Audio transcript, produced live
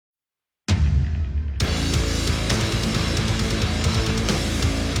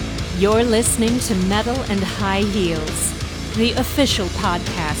You're listening to Metal and High Heels, the official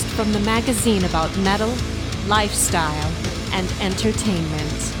podcast from the magazine about metal, lifestyle, and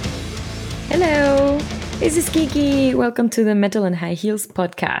entertainment. Hello, this is Kiki. Welcome to the Metal and High Heels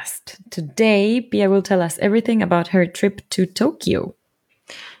podcast. Today, Pia will tell us everything about her trip to Tokyo.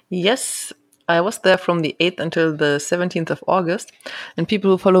 Yes, I was there from the 8th until the 17th of August, and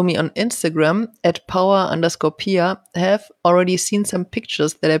people who follow me on Instagram at power_Pia have already seen some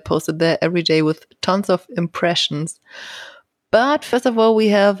pictures that I posted there every day with tons of impressions. But first of all, we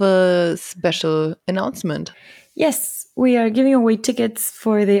have a special announcement. Yes, we are giving away tickets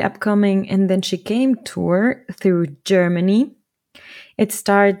for the upcoming And Then She Came tour through Germany. It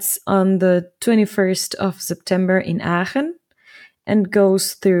starts on the 21st of September in Aachen and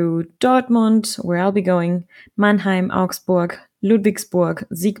goes through Dortmund, where I'll be going, Mannheim, Augsburg, Ludwigsburg,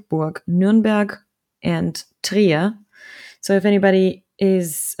 Siegburg, Nuremberg, and Trier. So if anybody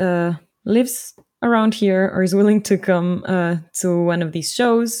lives around here or is willing to come to one of these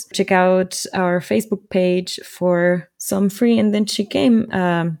shows, check out our Facebook page for some free And Then She Came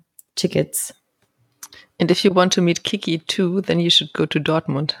tickets. And if you want to meet Kiki too, then you should go to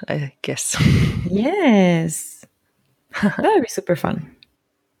Dortmund, I guess. Yes. That would be super fun.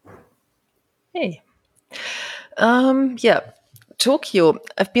 Hey. Tokyo.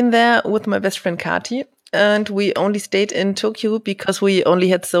 I've been there with my best friend Kati, and we only stayed in Tokyo because we only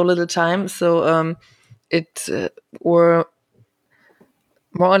had so little time. So it were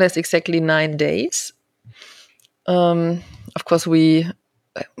more or less exactly 9 days. Of course,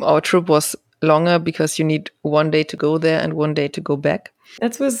 our trip was longer because you need 1 day to go there and 1 day to go back.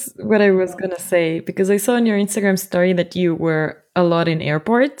 That was what I was going to say, because I saw on your Instagram story that you were a lot in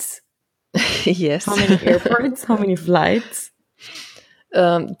airports. Yes. How many airports? How many flights?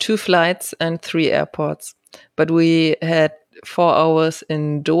 2 flights and 3 airports. But we had 4 hours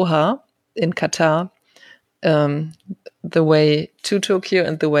in Doha, in Qatar, the way to Tokyo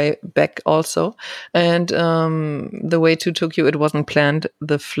and the way back also. And the way to Tokyo, it wasn't planned.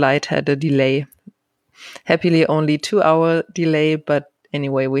 The flight had a delay. Happily, only 2-hour delay, but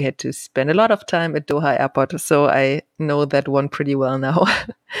anyway, we had to spend a lot of time at Doha Airport, so I know that one pretty well now.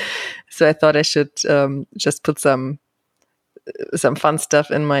 So I thought I should just put some fun stuff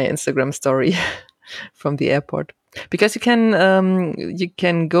in my Instagram story from the airport, because you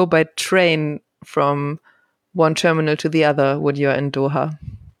can go by train from one terminal to the other when you're in Doha.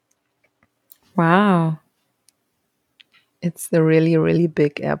 Wow. It's a really, really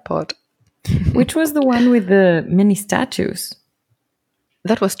big airport. Which was the one with the many statues?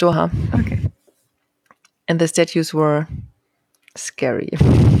 That was Doha. Okay. And the statues were scary.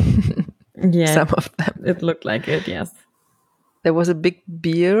 Yeah. Some of them. It looked like it, yes. There was a big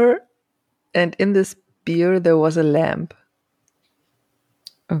beer, and in this beer there was a lamp.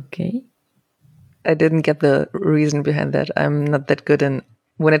 Okay. I didn't get the reason behind that. I'm not that good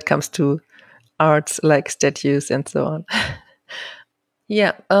when it comes to arts like statues and so on.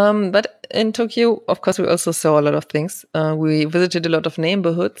 Yeah, but in Tokyo, of course, we also saw a lot of things. We visited a lot of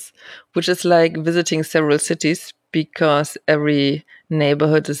neighborhoods, which is like visiting several cities because every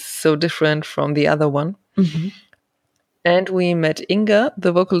neighborhood is so different from the other one. Mm-hmm. And we met Inga,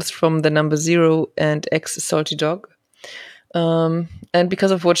 the vocalist from the Number Zero and ex-Salty Dog. And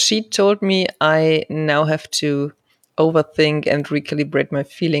because of what she told me, I now have to overthink and recalibrate my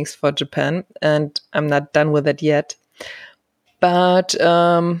feelings for Japan. And I'm not done with that yet. But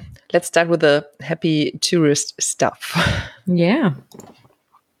let's start with the happy tourist stuff. Yeah.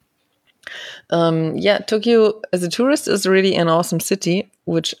 Tokyo as a tourist is really an awesome city,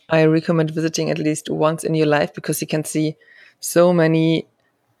 which I recommend visiting at least once in your life, because you can see so many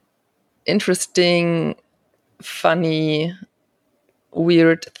interesting, funny,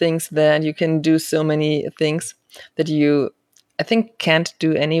 weird things there, and you can do so many things that you, I think, can't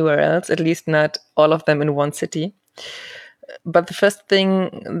do anywhere else, at least not all of them in one city. But the first thing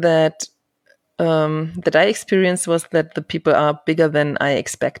that I experienced was that the people are bigger than I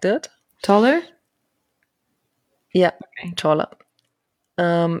expected. Taller? Yeah, Okay. taller.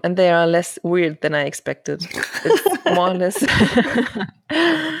 And they are less weird than I expected. It's more or less.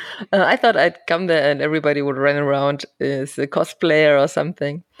 I thought I'd come there and everybody would run around as a cosplayer or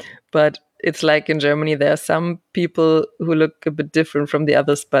something. But it's like in Germany, there are some people who look a bit different from the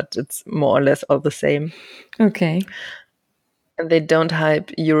others, but it's more or less all the same. Okay. And they don't hype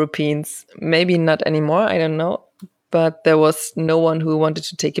Europeans. Maybe not anymore, I don't know. But there was no one who wanted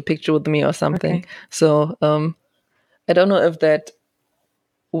to take a picture with me or something. Okay. So I don't know if that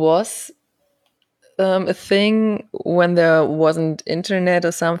was a thing when there wasn't internet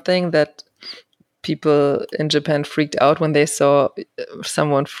or something, that people in Japan freaked out when they saw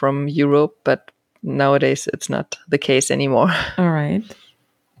someone from Europe, but nowadays it's not the case anymore. All right.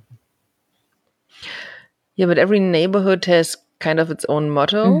 Yeah, but every neighborhood has kind of its own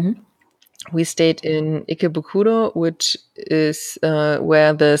motto. Mm-hmm. We stayed in Ikebukuro, which is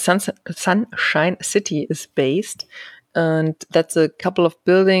where the Sunshine City is based. And that's a couple of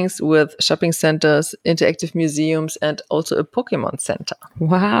buildings with shopping centers, interactive museums, and also a Pokemon center.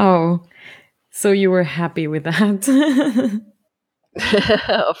 Wow. So you were happy with that?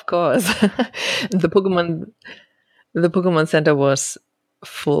 Of course. The Pokemon center was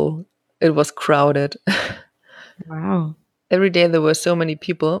full. It was crowded. Wow. Every day there were so many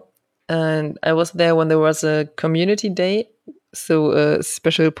people. And I was there when there was a community day. So a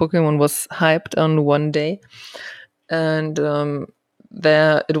special Pokemon was hyped on one day. And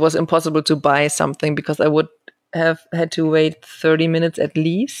there it was impossible to buy something because I would have had to wait 30 minutes at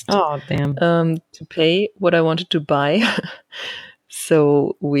least Oh, damn. to pay what I wanted to buy.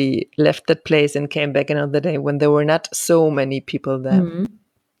 So we left that place and came back another day when there were not so many people there. Mm-hmm.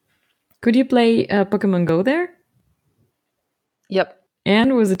 Could you play Pokemon Go there? Yep.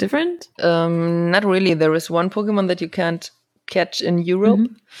 And was it different? Not really. There is one Pokemon that you can't catch in Europe.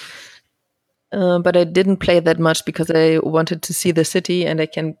 But I didn't play that much because I wanted to see the city, and I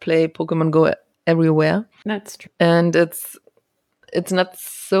can play Pokemon Go everywhere. That's true. And it's not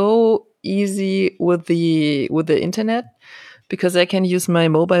so easy with the internet because I can use my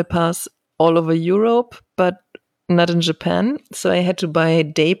mobile pass all over Europe, but not in Japan. So I had to buy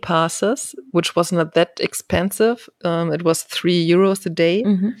day passes, which was not that expensive. It was €3 a day.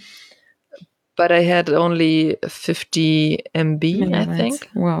 Mm-hmm. But I had only 50 MB, I think.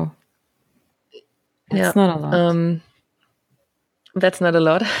 Wow. That's not a lot. That's not a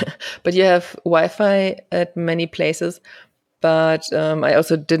lot. But you have Wi-Fi at many places. But I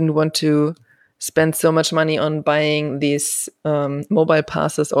also didn't want to spend so much money on buying these mobile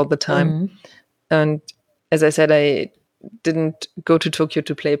passes all the time. Mm-hmm. And as I said, I didn't go to Tokyo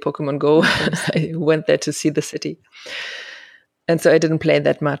to play Pokemon Go. I went there to see the city. And so I didn't play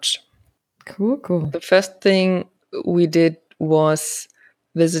that much. Cool. The first thing we did was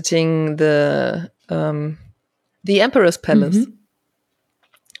visiting the Emperor's Palace. Mm-hmm.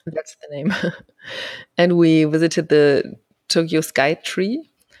 That's the name. And we visited the Tokyo Sky Tree,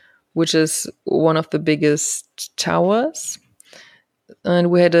 which is one of the biggest towers.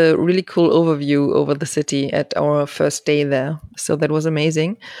 And we had a really cool overview over the city at our first day there. So that was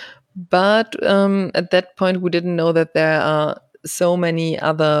amazing. But at that point, we didn't know that there are so many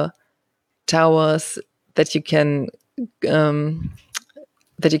other towers that you can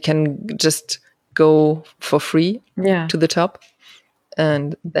just go for free to the top,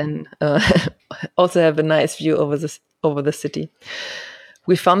 and then also have a nice view over the city.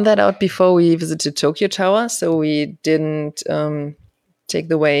 We found that out before we visited Tokyo Tower, so we didn't take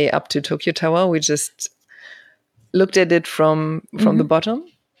the way up to Tokyo Tower. We just looked at it from the bottom.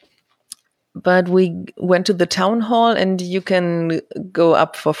 But we went to the town hall, and you can go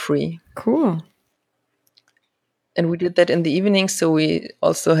up for free. Cool. And we did that in the evening, so we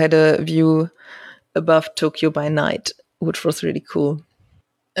also had a view above Tokyo by night, which was really cool.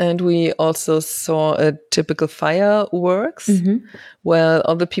 And we also saw a typical fireworks, where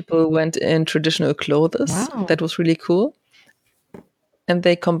all the people went in traditional clothes. Wow. That was really cool. And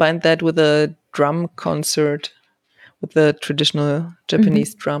they combined that with a drum concert with the traditional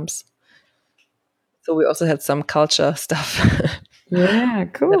Japanese drums. So we also had some culture stuff. Yeah,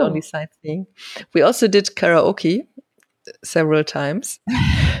 cool. Not only sightseeing. We also did karaoke several times.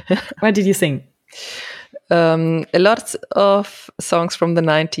 What did you sing? A lot of songs from the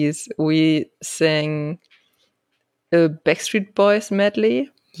 90s. We sang a Backstreet Boys medley.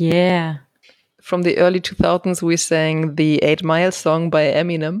 Yeah. From the early 2000s, we sang the 8 Mile song by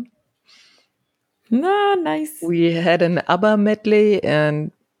Eminem. No, nice. We had an ABBA medley,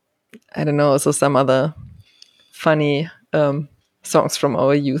 and I don't know, also some other funny songs from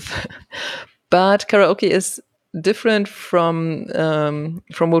our youth. But karaoke is different from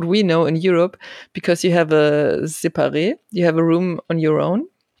what we know in Europe, because you have a séparé, you have a room on your own,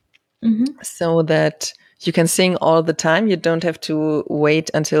 so that you can sing all the time. You don't have to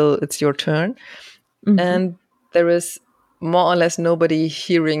wait until it's your turn. And there is more or less nobody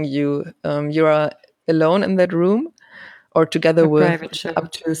hearing you. You are alone in that room, or together with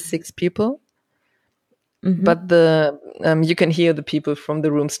up to 6 people. But you can hear the people from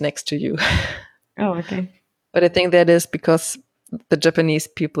the rooms next to you. Oh, okay. But I think that is because the Japanese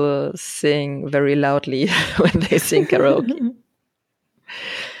people sing very loudly when they sing karaoke.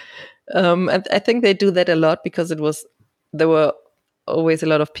 And I think they do that a lot because there were always a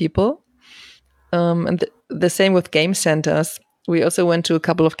lot of people. And the same with game centers. We also went to a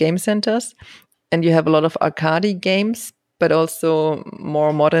couple of game centers, and you have a lot of arcade games, but also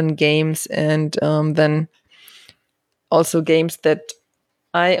more modern games, and then also games that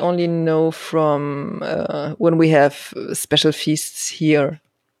I only know from when we have special feasts here.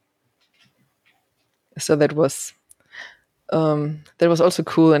 So that was also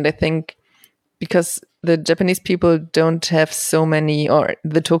cool, and I think because the Japanese people don't have so many, or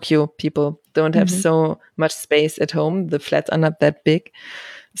the Tokyo people don't have so much space at home. The flats are not that big.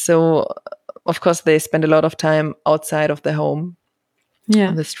 So, of course, they spend a lot of time outside of the home,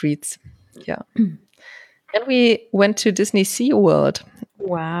 on the streets. Yeah. And we went to Disney SeaWorld.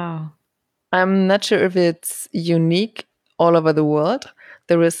 Wow. I'm not sure if it's unique all over the world.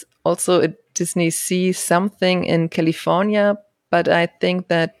 There is also a Disney Sea something in California, but I think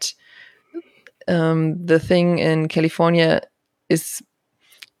that the thing in California is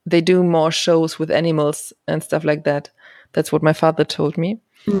they do more shows with animals and stuff like that. That's what my father told me.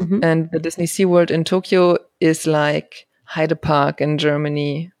 And the Disney SeaWorld in Tokyo is like Heide Park in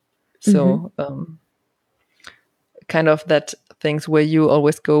Germany. So kind of that things where you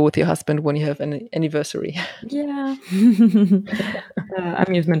always go with your husband when you have an anniversary. Yeah.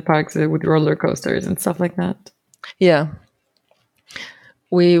 Amusement parks with roller coasters and stuff like that. Yeah.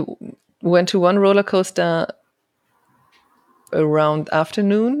 We went to one roller coaster around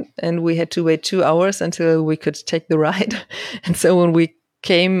afternoon, and we had to wait 2 hours until we could take the ride. And so when we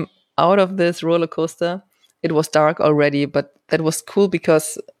came out of this roller coaster, it was dark already, but that was cool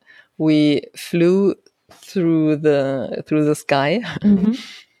because we flew through the sky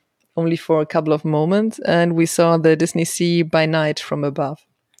only for a couple of moments, and we saw the Disney Sea by night from above.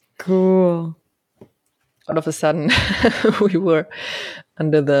 Cool. All of a sudden, we were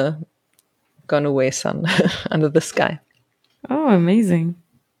under the gone away sun, under the sky. Oh, amazing.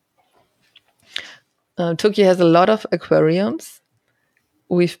 Tokyo has a lot of aquariums.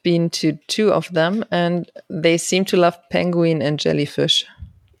 We've been to 2 of them, and they seem to love penguin and jellyfish.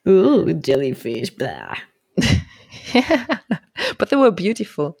 Ooh, jellyfish. Blah. But they were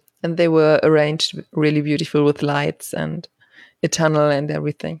beautiful, and they were arranged really beautiful with lights and a tunnel and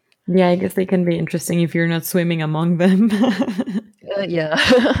everything. Yeah, I guess they can be interesting if you're not swimming among them.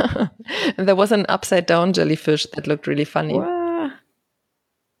 Yeah. And there was an upside down jellyfish that looked really funny. Wow.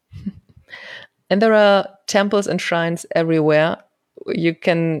 And there are temples and shrines everywhere. You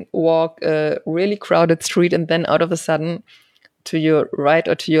can walk a really crowded street, and then out of a sudden, to your right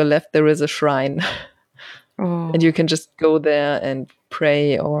or to your left, there is a shrine. Oh. And you can just go there and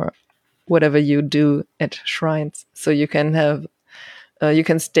pray or whatever you do at shrines. So you can have, you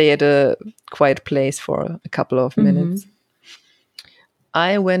can stay at a quiet place for a couple of minutes.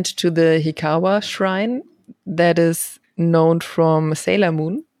 I went to the Hikawa shrine that is known from Sailor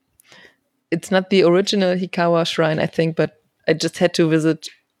Moon. It's not the original Hikawa shrine, I think, but I just had to visit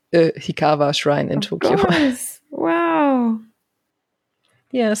a Hikawa shrine in Tokyo. Wow.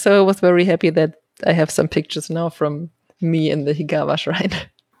 Yeah, so I was very happy that I have some pictures now from me in the Hikawa shrine.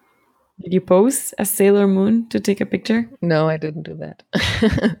 Did you pose as Sailor Moon to take a picture? No, I didn't do that.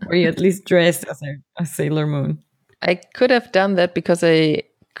 Or you at least dressed as a Sailor Moon? I could have done that because I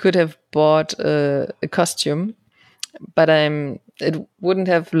could have bought a costume, but it wouldn't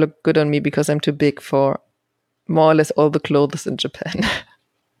have looked good on me because I'm too big for more or less all the clothes in Japan.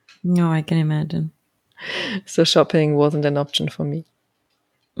 No, I can imagine. So shopping wasn't an option for me.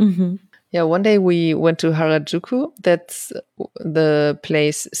 Yeah, one day we went to Harajuku. That's the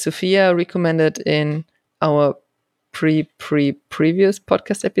place Sophia recommended in our previous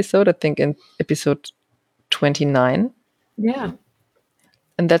podcast episode, I think in episode 29. Yeah.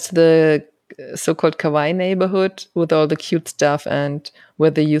 And that's the so-called kawaii neighborhood with all the cute stuff and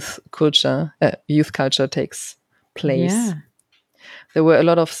where the youth culture takes place. Yeah. There were a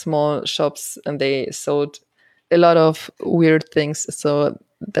lot of small shops, and they sold a lot of weird things. So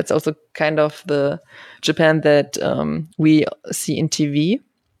that's also kind of the Japan that we see in TV.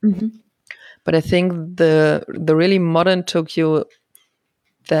 But I think the really modern Tokyo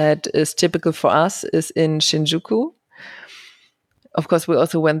that is typical for us is in Shinjuku. Of course, we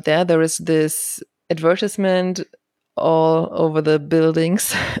also went there. There is this advertisement all over the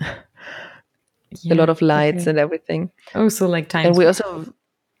buildings. A lot of lights and everything. Oh, so like Times And we Square. also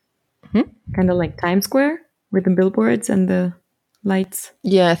Kind of like Times Square with the billboards and the lights.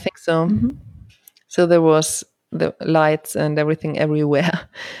 Yeah, I think so. So there was the lights and everything everywhere.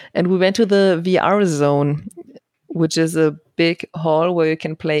 And we went to the VR zone, which is a big hall where you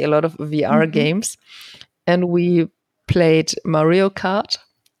can play a lot of VR games. And we played Mario Kart.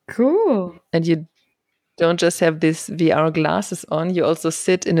 Cool. And you don't just have these VR glasses on. You also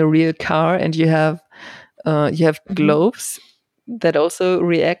sit in a real car, and you have gloves that also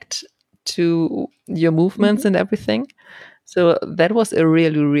react to your movements and everything. So that was a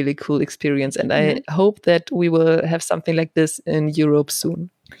really, really cool experience. And I hope that we will have something like this in Europe soon.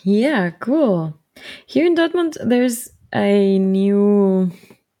 Yeah, cool. Here in Dortmund, there's a new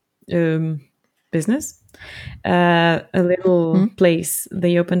business, a little place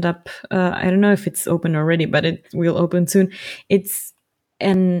they opened up. I don't know if it's open already, but it will open soon. It's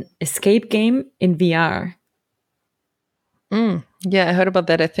an escape game in VR. Yeah, I heard about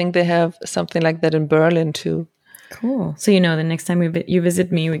that. I think they have something like that in Berlin too. Cool. So, the next time you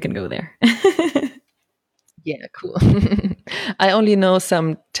visit me, we can go there. Yeah, cool. I only know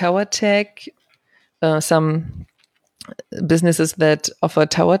some tower tech, some businesses that offer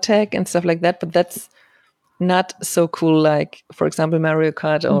tower tech and stuff like that, but that's not so cool like, for example, Mario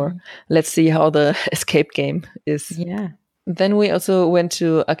Kart or let's see how the escape game is. Yeah. Then we also went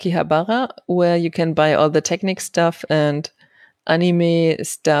to Akihabara, where you can buy all the Technic stuff and anime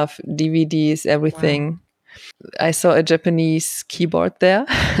stuff, DVDs, everything. Wow. I saw a Japanese keyboard there.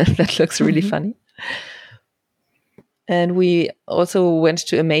 That looks really funny. And we also went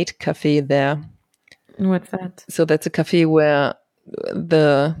to a maid cafe there. What's that? So that's a cafe where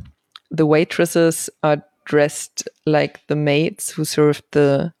the waitresses are dressed like the maids who served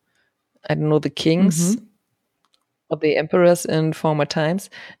the kings or the emperors in former times.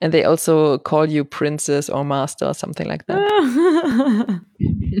 And they also call you princess or master or something like that.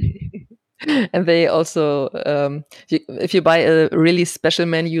 And they also, if you buy a really special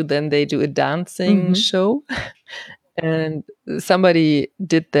menu, then they do a dancing show. And somebody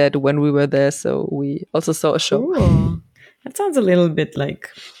did that when we were there, so we also saw a show. Cool. That sounds a little bit like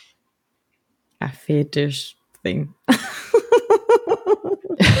a fetish thing.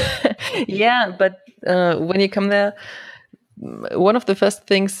 Yeah, but when you come there, one of the first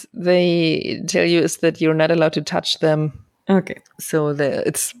things they tell you is that you're not allowed to touch them. Okay. So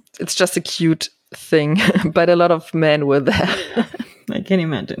it's just a cute thing, but a lot of men were there. I can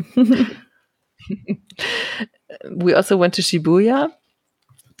imagine. We also went to Shibuya.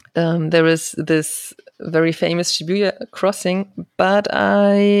 There is this very famous Shibuya crossing, but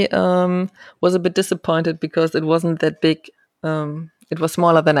I was a bit disappointed because it wasn't that big. It was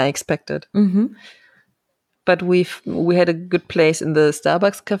smaller than I expected. But we had a good place in the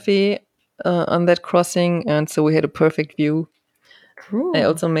Starbucks cafe on that crossing, and so we had a perfect view. Cool. I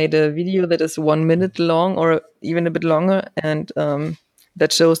also made a video that is 1 minute long or even a bit longer, and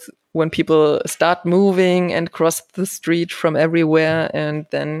that shows when people start moving and cross the street from everywhere, and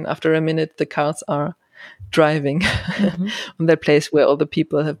then after a minute the cars are driving on that place where all the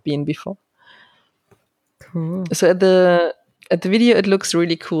people have been before. Cool. So at the video it looks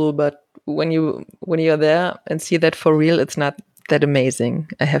really cool, but when you're there and see that for real, it's not that amazing,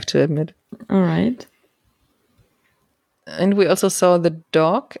 I have to admit. All right. And we also saw the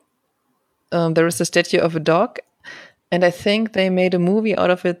dog. There is a statue of a dog, and I think they made a movie out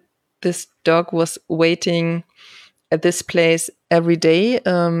of it. This dog was waiting at this place every day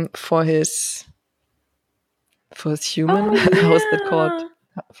for his human. Oh, yeah. How is that called?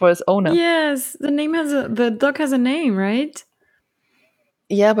 For his owner. Yes, the dog has a name, right?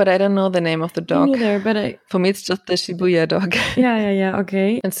 Yeah, but I don't know the name of the dog. Me neither, but for me it's just the Shibuya dog. Yeah.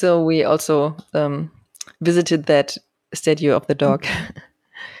 Okay. And so we also visited that statue of the dog.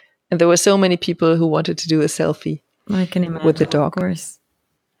 And there were so many people who wanted to do a selfie. I can imagine. With the dog. Of course.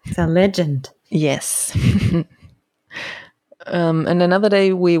 It's a legend. Yes. And another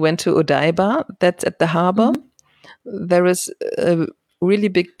day we went to Odaiba. That's at the harbor. There is a really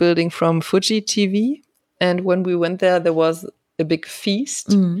big building from Fuji TV. And when we went there was a big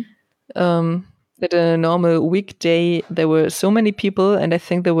feast. At a normal weekday, there were so many people, and I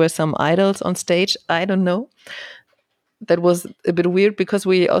think there were some idols on stage. I don't know. That was a bit weird because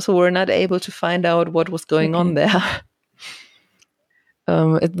we also were not able to find out what was going on there.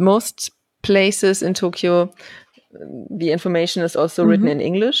 At most places in Tokyo, the information is also written in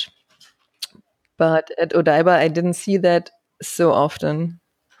English. But at Odaiba, I didn't see that so often.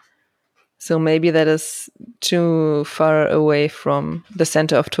 So maybe that is too far away from the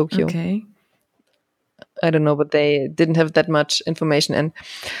center of Tokyo. Okay. I don't know, but they didn't have that much information. And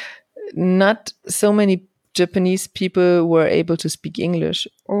not so many Japanese people were able to speak English.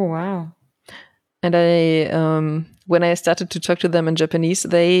 Oh, wow. And when I started to talk to them in Japanese,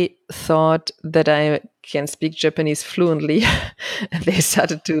 they thought that I can speak Japanese fluently. And they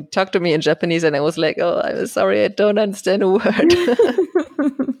started to talk to me in Japanese, and I was like, oh, I'm sorry, I don't understand a word.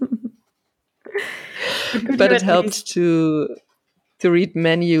 But it helped to to read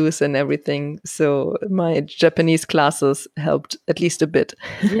menus and everything. So my Japanese classes helped at least a bit.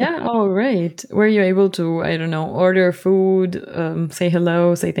 Yeah. Oh, right. Were you able to, I don't know, order food, say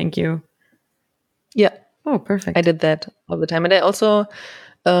hello, say thank you? Yeah, Oh, perfect. I did that all the time. And I also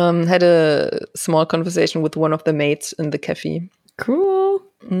had a small conversation with one of the maids in the cafe. Cool.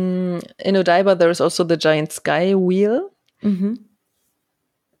 In Odaiba, there is also the giant sky wheel. Mm-hmm.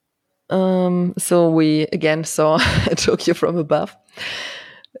 So we again saw Tokyo from above.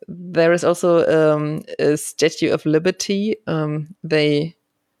 There is also a Statue of Liberty. They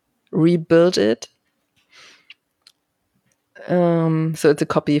rebuilt it. So it's a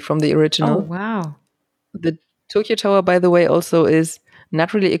copy from the original. Oh, wow. The Tokyo Tower, by the way, also is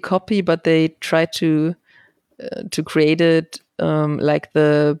not really a copy, but they tried to create it like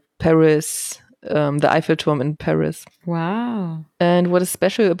the Paris, the Eiffel Tower in Paris. Wow. And what is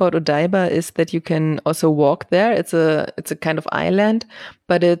special about Odaiba is that you can also walk there. It's a kind of island,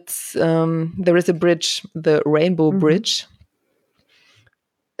 but it's there is a bridge, the Rainbow Bridge.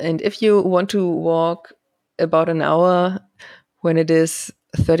 And if you want to walk about an hour when it is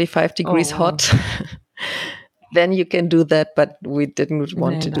 35 degrees hot, then you can do that. But we didn't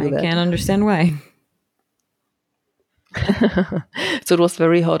want to do that. I can't understand why. So it was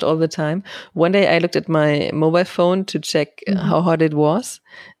very hot all the time. One day I looked at my mobile phone to check how hot it was.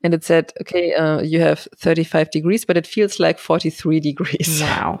 And it said, okay, you have 35 degrees, but it feels like 43 degrees.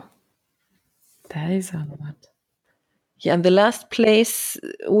 Wow. That is a lot. Yeah, and the last place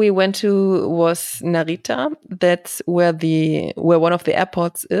we went to was Narita. That's where one of the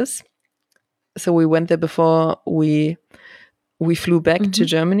airports is. So we went there before we flew back to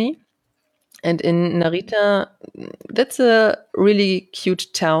Germany. And in Narita, that's a really cute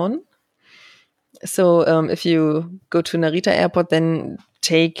town. So if you go to Narita Airport, then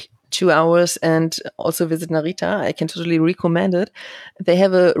take 2 hours and also visit Narita. I can totally recommend it. They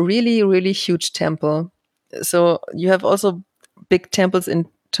have a really, really huge temple. So you have also big temples in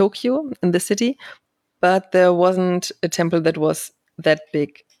Tokyo, in the city, but there wasn't a temple that was that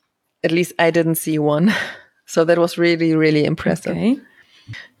big. At least I didn't see one. So that was really, really impressive. Okay.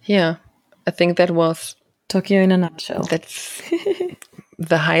 Yeah. I think that was Tokyo in a nutshell. That's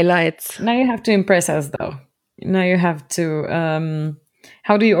the highlights. Now you have to impress us, though. Now you have to.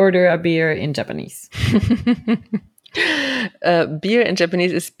 How do you order a beer in Japanese? Beer in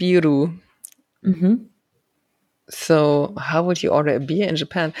Japanese is biru. So how would you order a beer in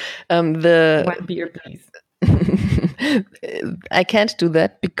Japan? One beer, please. I can't do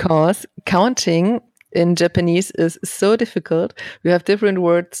that because counting in Japanese is so difficult. You have different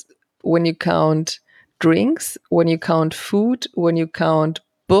words when you count drinks, when you count food, when you count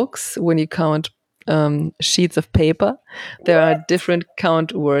books, when you count sheets of paper. There are different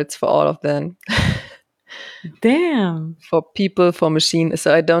count words for all of them. Damn. For people, for machine.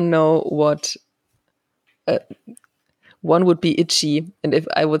 So I don't know what... one would be ichi. And if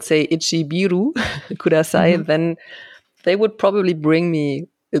I would say ichi biru, kudasai, then they would probably bring me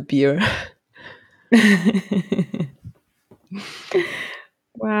a beer.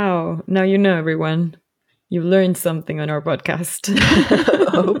 Wow. Now you know, everyone. You learned something on our podcast.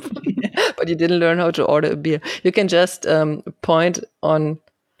 Hopefully. But you didn't learn how to order a beer. You can just point on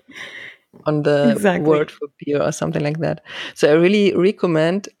the word for beer or something like that. So I really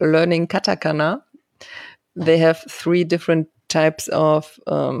recommend learning katakana. They have 3 different types of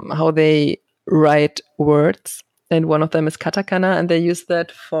how they write words. And one of them is katakana, and they use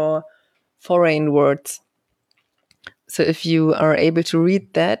that for foreign words. So if you are able to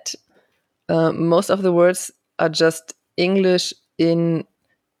read that, most of the words are just English in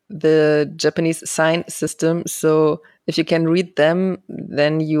the Japanese sign system. So if you can read them,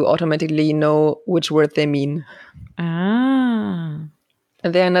 then you automatically know which word they mean. Ah.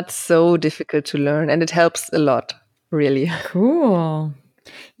 And they are not so difficult to learn, and it helps a lot, really. Cool.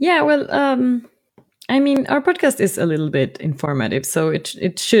 Yeah, well, I mean, our podcast is a little bit informative, so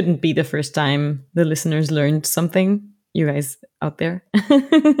it shouldn't be the first time the listeners learned something, you guys out there.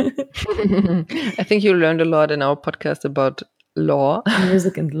 I think you learned a lot in our podcast about law.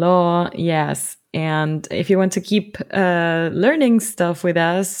 Music and law, yes. And if you want to keep learning stuff with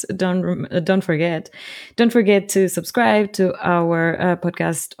us, don't forget to subscribe to our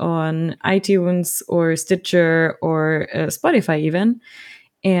podcast on iTunes or Stitcher or Spotify even.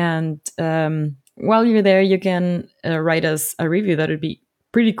 And while you're there, you can write us a review. That would be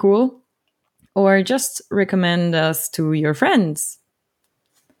pretty cool. Or just recommend us to your friends.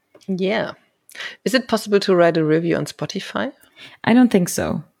 Yeah. Is it possible to write a review on Spotify? I don't think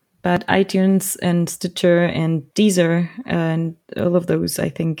so. but iTunes and Stitcher and Deezer and all of those, I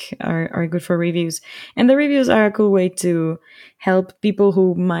think, are good for reviews. And the reviews are a cool way to help people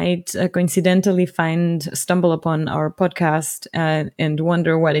who might coincidentally stumble upon our podcast and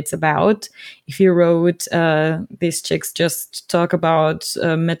wonder what it's about. If you wrote, these chicks just talk about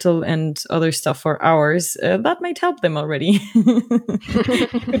metal and other stuff for hours, that might help them already.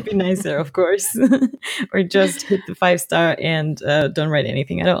 Could be nicer, of course. Or just hit the 5-star and don't write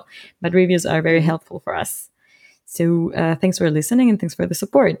anything at all. But reviews are very helpful for us. So thanks for listening and thanks for the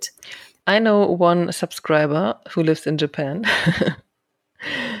support. I know one subscriber who lives in Japan.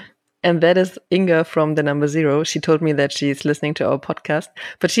 And that is Inga from the number 0. She told me that she's listening to our podcast,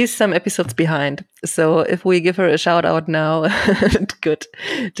 but she's some episodes behind. So if we give her a shout out now, it could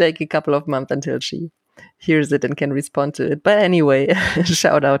take a couple of months until she hears it and can respond to it. But anyway,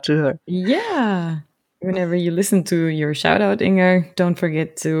 shout out to her. Yeah. Whenever you listen to your shout out, Inga, don't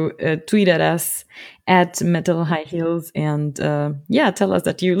forget to tweet at us at Metal High Heels and tell us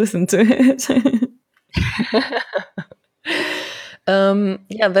that you listen to it.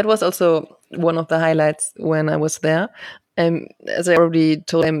 That was also one of the highlights when I was there. As I already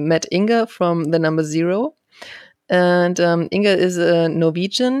told, I met Inga from the number 0. And Inga is a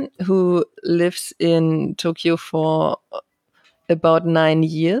Norwegian who lives in Tokyo for about 9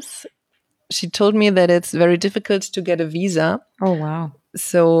 years. She told me that it's very difficult to get a visa. Oh, wow.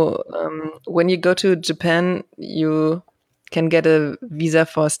 So when you go to Japan, you can get a visa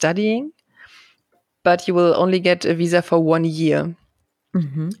for studying, but you will only get a visa for 1 year.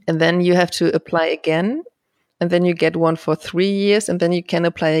 Mm-hmm. And then you have to apply again. And then you get one for 3 years. And then you can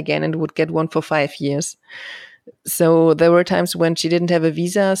apply again and would get one for 5 years. So there were times when she didn't have a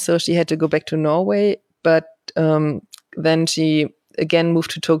visa, so she had to go back to Norway. But then she again moved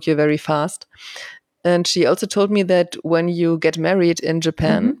to Tokyo very fast. And she also told me that when you get married in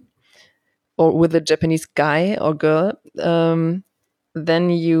Japan or with a Japanese guy or girl, then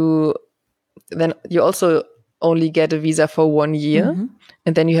you also only get a visa for 1 year.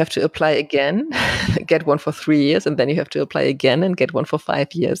 And then you have to apply again, get one for 3 years, and then you have to apply again and get one for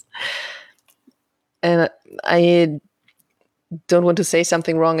 5 years. And I don't want to say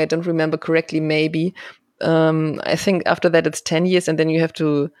something wrong. I don't remember correctly, maybe. I think after that it's 10 years, and then you have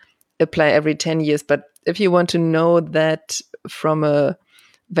to apply every 10 years. But if you want to know that from a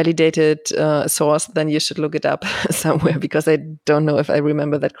validated source, then you should look it up somewhere, because I don't know if I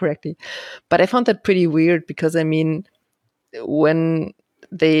remember that correctly. But I found that pretty weird, because I mean, when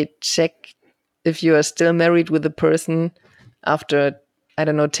they check if you are still married with a person after, I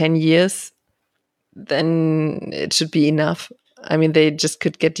don't know, 10 years, then it should be enough. I mean, they just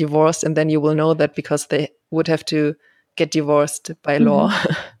could get divorced, and then you will know that, because they would have to get divorced by law.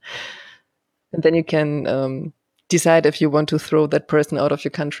 And then you can decide if you want to throw that person out of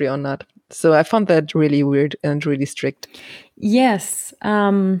your country or not. So I found that really weird and really strict. Yes.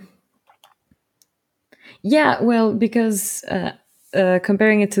 Yeah, well, because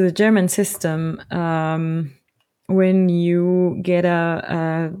comparing it to the German system, when you get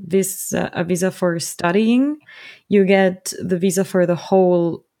a visa for studying, you get the visa for the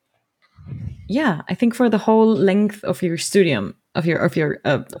whole. Yeah, I think for the whole length of your studium of your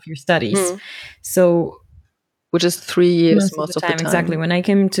studies. So, which is 3 years most of the time. Exactly. When I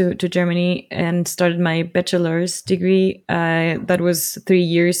came to Germany and started my bachelor's degree, that was 3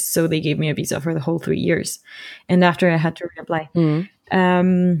 years. So they gave me a visa for the whole 3 years. And after I had to reapply.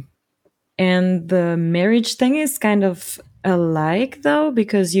 And the marriage thing is kind of alike, though,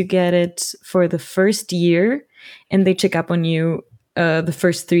 because you get it for the first year and they check up on you the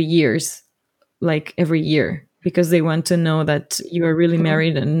first 3 years, like every year, because they want to know that you are really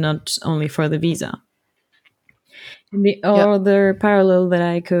married and not only for the visa. And the other parallel that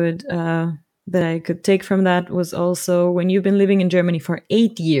I could take from that was also, when you've been living in Germany for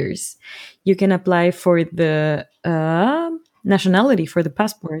 8 years, you can apply for the nationality, for the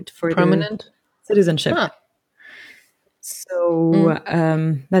passport, for permanent the citizenship. So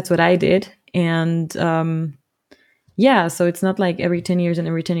that's what I did. And so it's not like every 10 years and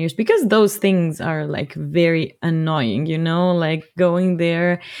every 10 years, because those things are like very annoying, like going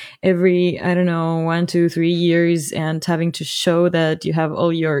there every, 1, 2, 3 years and having to show that you have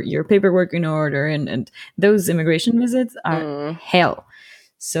all your paperwork in order. And those immigration visits are hell.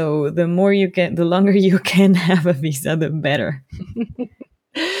 So the longer you can have a visa, the better.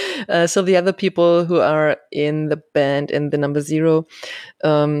 So the other people who are in the band in the number 0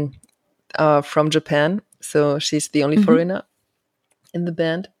 are from Japan. So she's the only foreigner in the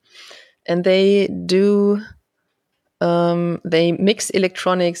band. And they they mix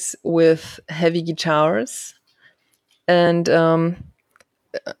electronics with heavy guitars. And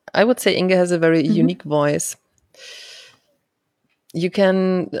I would say Inge has a very unique voice. You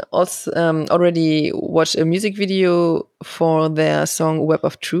can also already watch a music video for their song Web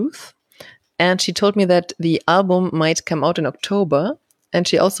of Truth. And she told me that the album might come out in October. And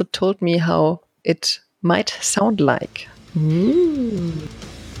she also told me how it might sound like.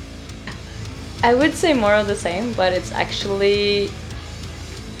 I would say more of the same, but it's actually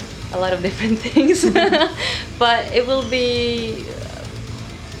a lot of different things. But it will be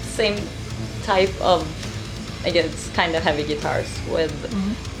same type of, I guess, kind of heavy guitars with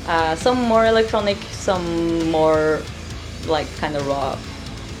some more electronic, some more like kind of raw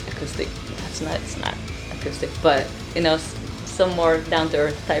acoustic. It's not acoustic, but you know, some more down to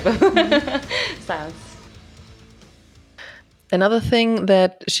earth type of sounds. Another thing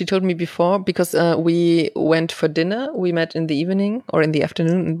that she told me before, because we went for dinner, we met in the evening or in the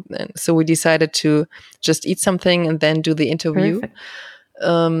afternoon, and so we decided to just eat something and then do the interview.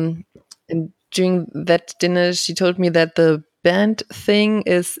 And during that dinner, she told me that the band thing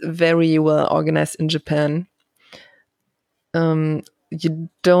is very well organized in Japan. You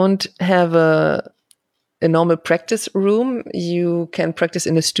don't have a normal practice room. You can practice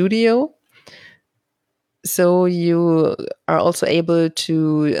in a studio. So you are also able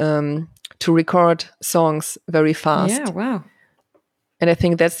to record songs very fast. Yeah, wow. And I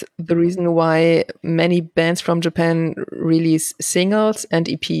think that's the reason why many bands from Japan release singles and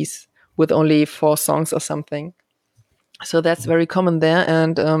EPs with only 4 songs or something. So that's very common there.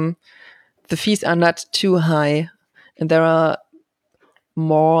 And the fees are not too high. And there are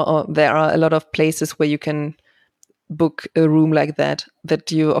a lot of places where you can book a room like that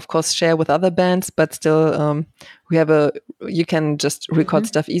you of course share with other bands, but still you can just record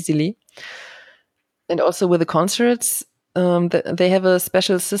stuff easily. And also with the concerts, they have a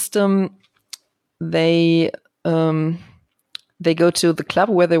special system. They go to the club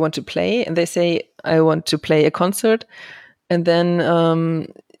where they want to play and they say, I want to play a concert, and then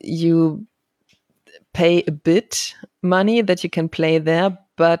you pay a bit money that you can play there,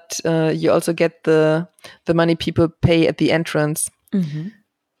 but you also get the money people pay at the entrance.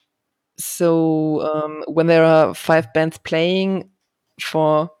 So when there are 5 bands playing,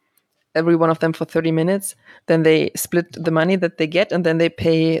 for every one of them for 30 minutes, then they split the money that they get, and then they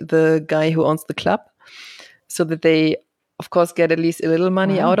pay the guy who owns the club, so that they of course get at least a little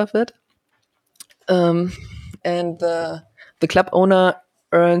money out of it. And the club owner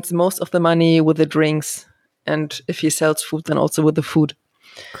earns most of the money with the drinks, and if he sells food, then also with the food.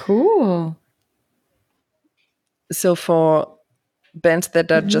 Cool. So for bands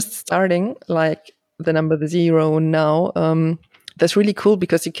that are just starting, like the number Zero now, that's really cool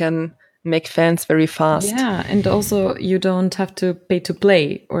because you can make fans very fast. Yeah, and also you don't have to pay to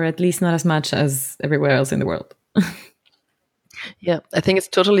play, or at least not as much as everywhere else in the world. Yeah, I think it's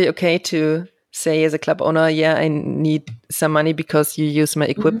totally okay to say as a club owner, yeah, I need some money because you use my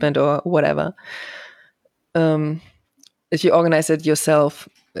equipment or whatever. If you organize it yourself,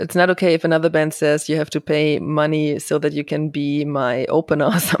 it's not okay if another band says you have to pay money so that you can be my opener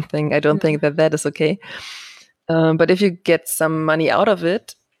or something. I don't think that is okay. But if you get some money out of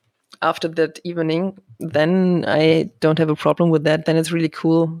it after that evening, then I don't have a problem with that. Then it's really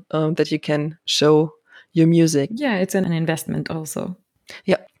cool that you can show your music. Yeah, it's an investment also.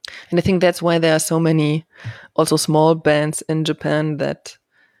 Yeah. And I think that's why there are so many also small bands in Japan that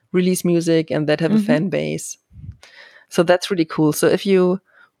release music and that have a fan base. So that's really cool. So if you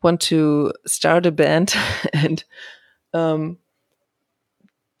want to start a band and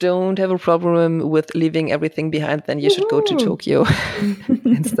don't have a problem with leaving everything behind, then you should go to Tokyo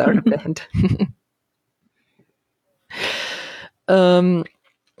and start a band.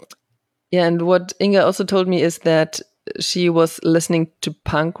 Yeah, and what Inga also told me is that she was listening to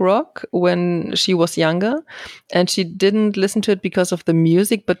punk rock when she was younger, and she didn't listen to it because of the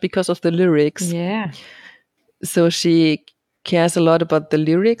music, but because of the lyrics. Yeah. So she cares a lot about the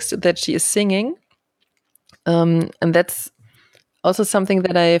lyrics that she is singing. And that's also something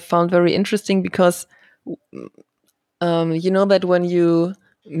that I found very interesting because, you know that when you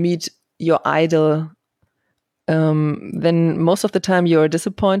meet your idol, then most of the time you are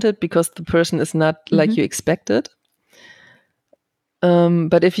disappointed because the person is not like you expected.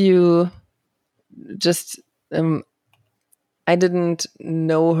 But if you just, I didn't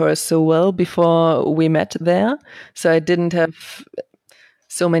know her so well before we met there, so I didn't have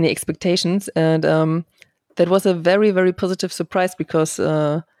so many expectations. And that was a very, very positive surprise because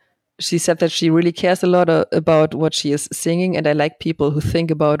she said that she really cares a lot about what she is singing. And I like people who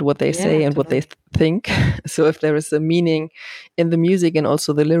think about what they say and what they think. So if there is a meaning in the music and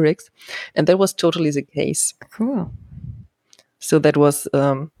also the lyrics. And that was totally the case. Cool. So that was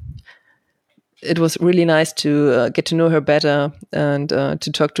it was really nice to get to know her better and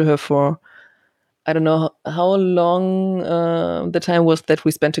to talk to her for, I don't know how long the time was that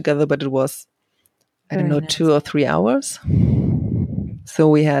we spent together, but it was, I don't Very know, nice. 2 or 3 hours. So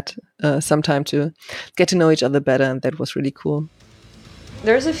we had some time to get to know each other better, and that was really cool.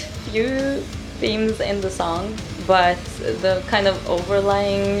 There's a few themes in the song, but the kind of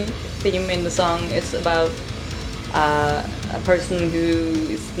overlying theme in the song is about a person who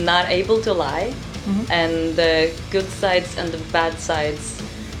is not able to lie, and the good sides and the bad sides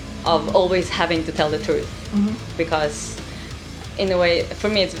of always having to tell the truth. Because in a way, for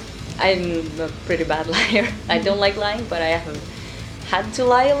me, I'm a pretty bad liar. I don't like lying, but I have had to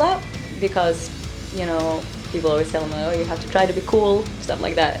lie a lot because, you know, people always tell me, oh, you have to try to be cool, stuff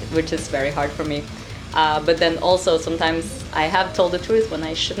like that, which is very hard for me. But then also sometimes I have told the truth when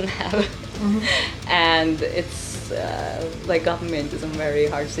I shouldn't have. And it's like gotten me into some very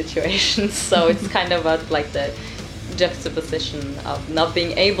hard situations. So it's kind of about like the juxtaposition of not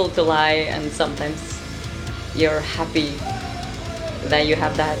being able to lie, and sometimes you're happy that you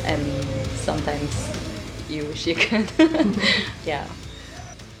have that, and sometimes you wish you could. Yeah.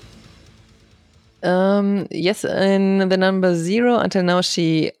 Yes, in the number 0, until now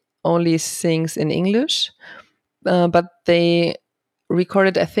she only sings in English, but they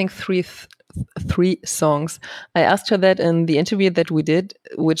recorded, I think, three songs. I asked her that in the interview that we did,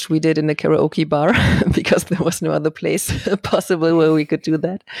 which we did in a karaoke bar, because there was no other place possible where we could do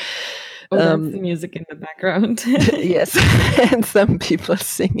that. Oh, that's the music in the background. Yes, and some people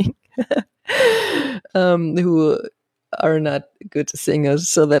singing who are not good singers.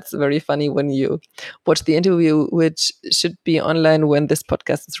 So that's very funny when you watch the interview, which should be online when this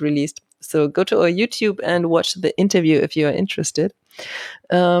podcast is released. So go to our YouTube and watch the interview if you are interested.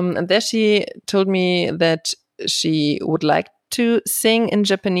 And there she told me that she would like to sing in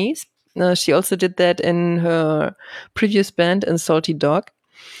Japanese. She also did that in her previous band, in Salty Dog.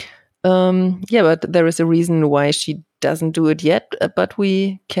 Yeah, but there is a reason why she doesn't do it yet, but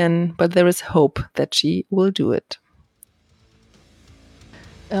there is hope that she will do it.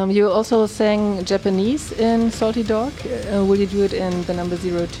 You also sang Japanese in Salty Dog. Will you do it in the number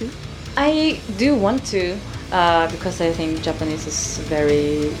 0 too? I do want to, because I think Japanese is a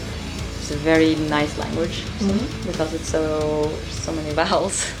very nice language, because it's so many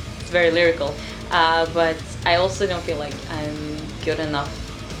vowels. It's very lyrical, but I also don't feel like I'm good enough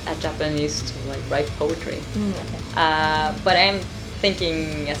at Japanese to like write poetry. But I'm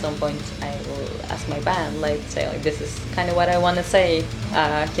thinking at some point I will ask my band, like, say like, this is kind of what I want to say.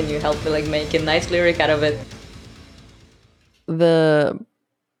 Can you help me like make a nice lyric out of it? The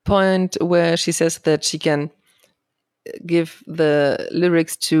point where she says that she can give the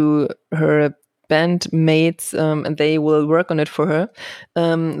lyrics to her bandmates and they will work on it for her.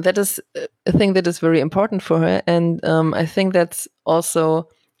 That is a thing that is very important for her, and I think that's also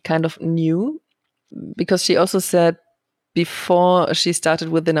kind of new, because she also said before she started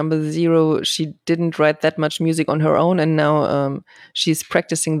with the number 0, she didn't write that much music on her own, and now she's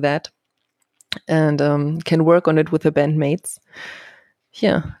practicing that and can work on it with her bandmates.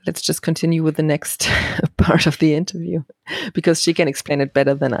 Yeah, let's just continue with the next part of the interview, because she can explain it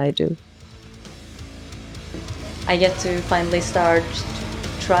better than I do. I get to finally start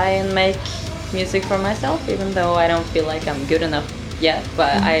to try and make music for myself, even though I don't feel like I'm good enough yet.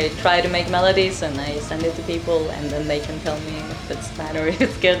 But I try to make melodies and I send it to people, and then they can tell me if it's bad or if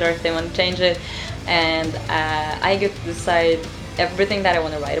it's good or if they want to change it. And I get to decide everything that I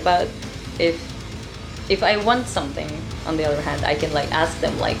want to write about. If I want something, on the other hand, I can like ask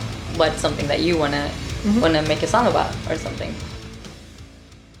them like, what's something that you wanna make a song about or something.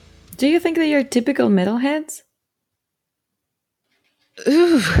 Do you think that you're typical metalheads?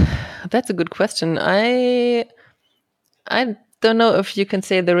 Ooh, that's a good question. I don't know if you can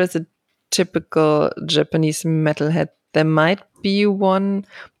say there is a typical Japanese metalhead. There might be one,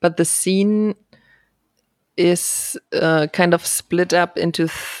 but the scene is kind of split up into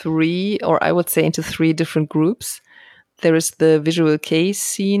 3, or I would say into 3 different groups. There is the Visual Kei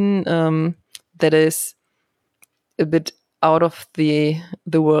scene that is a bit out of the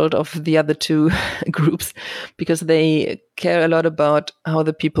world of the other 2 groups, because they care a lot about how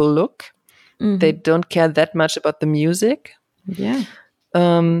the people look. They don't care that much about the music. Yeah.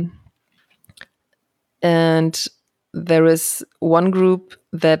 And there is one group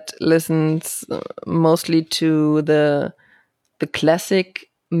that listens mostly to the classic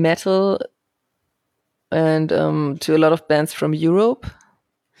metal and to a lot of bands from Europe.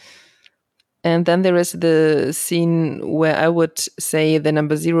 And then there is the scene where I would say the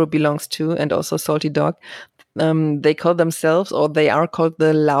number 0 belongs to, and also Salty Dog. They call themselves, or they are called,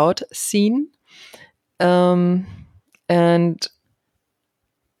 the loud scene. and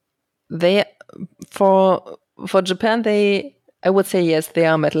they for Japan, I would say yes, they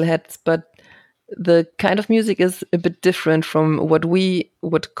are metalheads, but the kind of music is a bit different from what we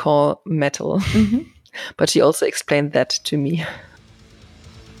would call metal. But she also explained that to me.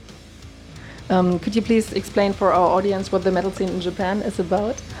 Could you please explain for our audience what the metal scene in Japan is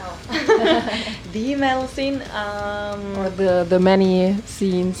about? The metal scene, Or the many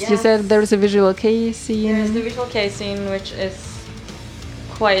scenes. You Yes. said there's a visual kei scene. there's the visual kei scene, which is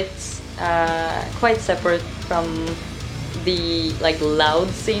quite separate from the like loud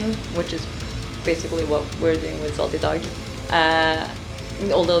scene, which is basically what we're doing with Salty Dog.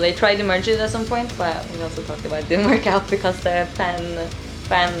 Although they tried to merge it at some point, but we also talked about it didn't work out because the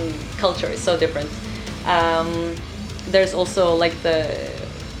fan culture is so different. There's also like the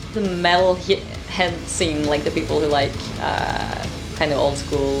metal head scene, like the people who like kind of old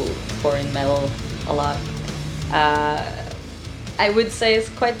school foreign metal a lot. I would say it's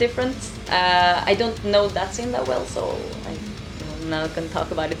quite different. I don't know that scene that well, so I'm not gonna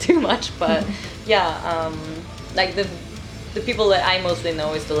talk about it too much. But yeah, like the people that I mostly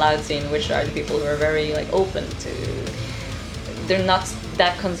know is the loud scene, which are the people who are very like open to. They're not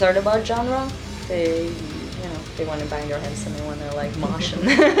that concerned about genre. They want to bang their heads and they want to like mosh and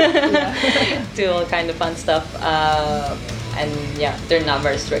do all kind of fun stuff. And yeah, they're not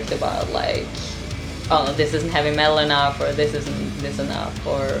very strict about like, oh, this isn't heavy metal enough, or this isn't this enough,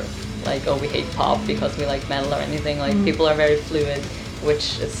 or like, oh, we hate pop because we like metal or anything. Like people are very fluid,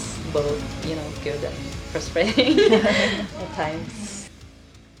 which is both, good and frustrating at times.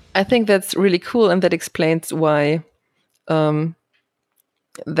 I think that's really cool, and that explains why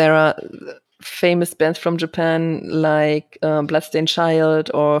there are famous bands from Japan like Bloodstained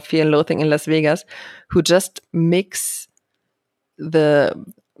Child or Fear and Loathing in Las Vegas, who just mix the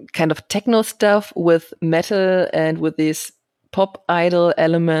kind of techno stuff with metal and with these pop idol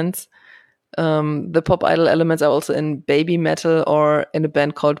elements. The pop idol elements are also in baby metal or in a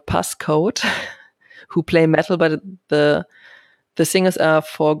band called Passcode, who play metal, but the singers are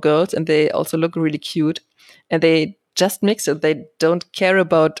 4 girls and they also look really cute. And they just mix it. They don't care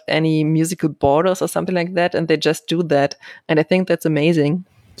about any musical borders or something like that, and they just do that. And I think that's amazing.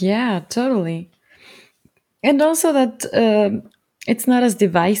 Yeah, totally. And also that it's not as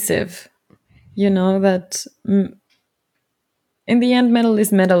divisive, that in the end, metal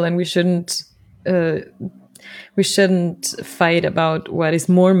is metal, and we shouldn't fight about what is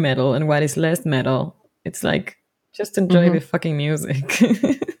more metal and what is less metal. It's like, just enjoy the fucking music.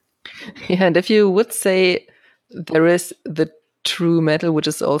 Yeah, and if you would say there is the true metal, which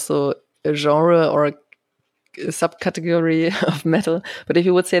is also a genre or a subcategory of metal, but if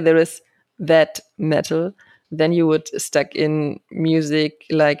you would say there is that metal, then you would stuck in music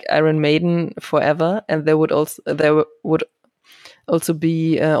like Iron Maiden forever, and there would also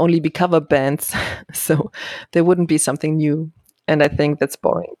be only be cover bands, so there wouldn't be something new, and I think that's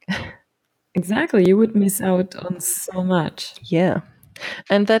boring. Exactly, you would miss out on so much. Yeah.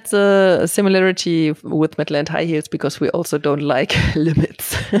 And that's a similarity with metal and high heels, because we also don't like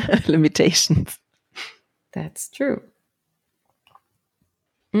limitations. That's true.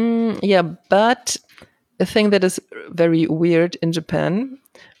 Yeah, but a thing that is very weird in Japan,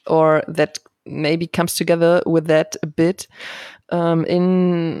 or that maybe comes together with that a bit,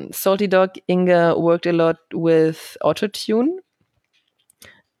 in Salty Dog, Inga worked a lot with autotune.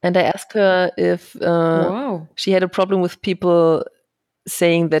 And I asked her if Wow. she had a problem with people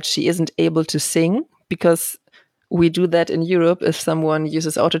saying that she isn't able to sing, because we do that in Europe. If someone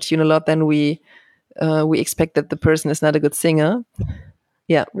uses autotune a lot, then we expect that the person is not a good singer.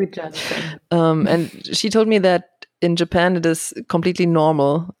 Yeah. We judge them. And she told me that in Japan it is completely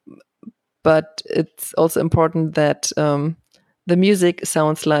normal, but it's also important that the music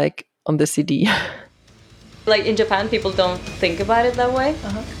sounds like on the CD. Like in Japan, people don't think about it that way.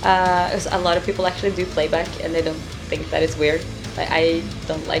 A lot of people actually do playback, and they don't think that it's weird. I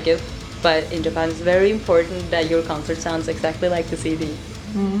don't like it, but in Japan, it's very important that your concert sounds exactly like the CD,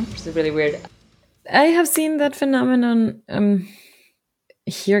 which is really weird. I have seen that phenomenon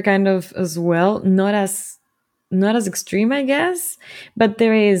here kind of as well, not as extreme, I guess, but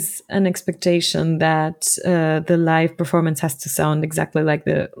there is an expectation that the live performance has to sound exactly like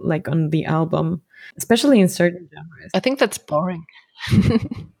on the album, especially in certain genres. I think that's boring.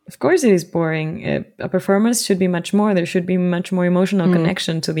 Of course it is boring. A performance should be much more. There should be much more emotional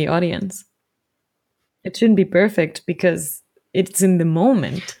connection to the audience. It shouldn't be perfect because it's in the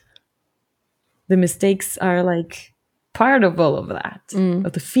moment. The mistakes are like part of all of that,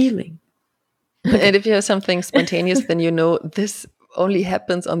 of the feeling. And if you have something spontaneous, then this only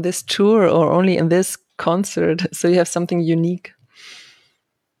happens on this tour or only in this concert, so you have something unique.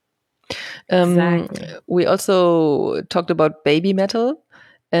 Exactly. We also talked about baby metal,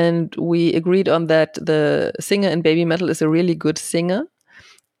 and we agreed on that the singer in baby metal is a really good singer,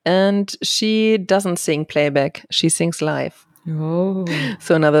 and she doesn't sing playback, she sings live. Oh,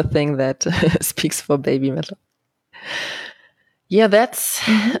 So another thing that speaks for baby metal. Yeah, that's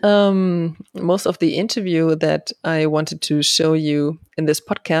most of the interview that I wanted to show you in this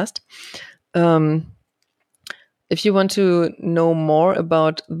podcast. If you want to know more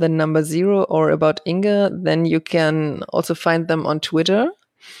about the number 0 or about Inge, then you can also find them on Twitter.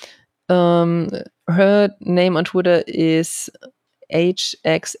 Her name on Twitter is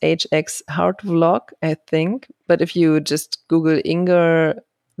HXHX Heart Vlog, I think. But if you just Google Inge,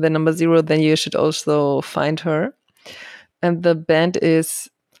 the number 0, then you should also find her. And the band is,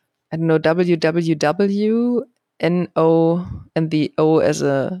 I don't know, WWW, NO, and the O as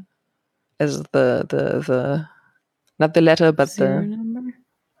the not the letter, but 0 the number?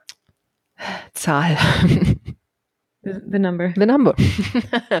 Zahl. The number. The number.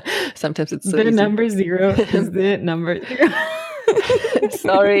 Sometimes it's so the easy. number 0 is the number 0.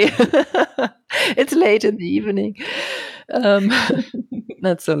 Sorry. It's late in the evening.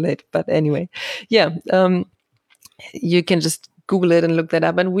 Not so late, but anyway. Yeah. You can just Google it and look that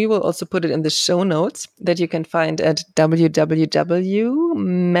up. And we will also put it in the show notes that you can find at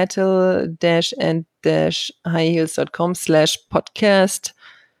www.metal-and-highheels.com/podcast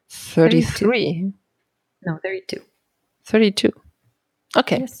 33. No, 32. 32.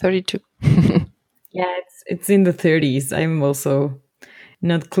 Okay, Yes. 32. Yeah, it's in the 30s. I'm also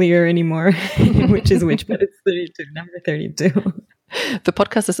not clear anymore which is which, but it's 32, number 32. The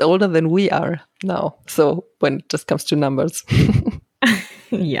podcast is older than we are now. So when it just comes to numbers.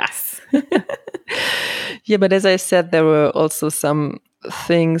 Yes. Yeah, but as I said, there were also some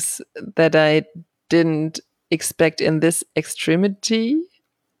things that I didn't expect in this extremity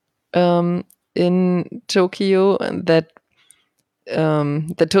in Tokyo, and that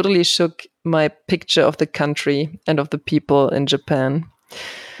totally shook my picture of the country and of the people in Japan.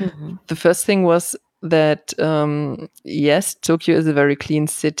 Mm-hmm. The first thing was that, yes, Tokyo is a very clean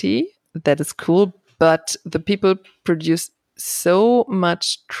city. That is cool. But the people produce so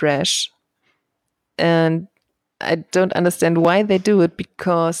much trash. And I don't understand why they do it,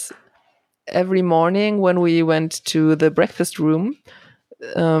 because every morning when we went to the breakfast room,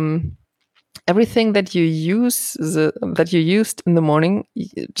 everything that you used in the morning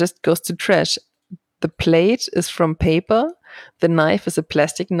just goes to trash. The plate is from paper. The knife is a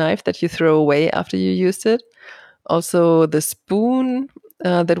plastic knife that you throw away after you used it. Also, the spoon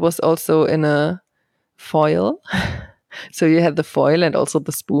that was also in a foil. So you had the foil and also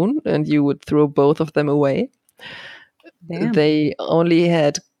the spoon, and you would throw both of them away. Damn. They only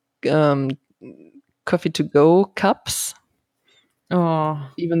had coffee to go cups. Oh,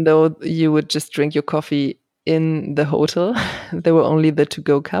 Even though you would just drink your coffee in the hotel, there were only the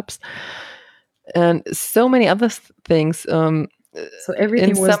to-go cups. And so many other things. so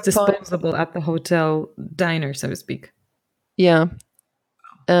everything in was some disposable at the hotel diner, so to speak. Yeah.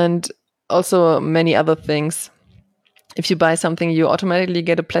 And also many other things. If you buy something, you automatically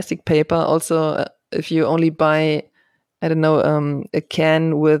get a plastic paper. Also, if you only buy, I don't know, a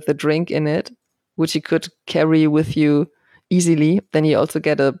can with a drink in it, which you could carry with you easily, then you also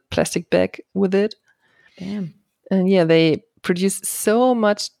get a plastic bag with it. Damn. And yeah, they produce so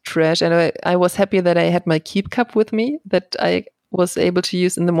much trash. And I was happy that I had my Keep cup with me that I was able to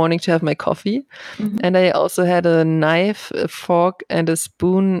use in the morning to have my coffee. Mm-hmm. And I also had a knife, a fork, and a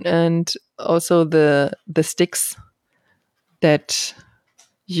spoon, and also the sticks that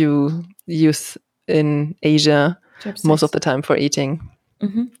you use in Asia most of the time for eating.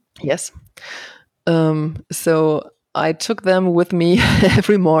 Mm-hmm. Yes. So I took them with me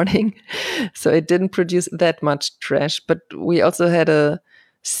every morning. So it didn't produce that much trash. But we also had a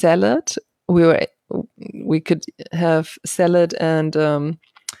salad. We could have salad and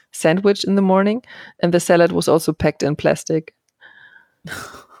sandwich in the morning, and the salad was also packed in plastic.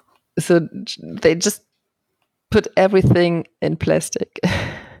 So they just put everything in plastic.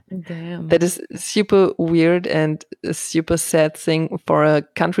 Damn. That is super weird and a super sad thing for a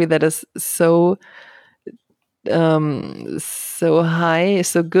country that is so high,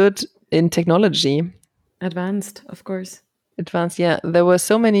 so good in technology. Advanced, of course. Advanced, yeah. There were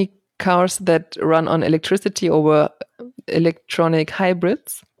so many cars that run on electricity or were electronic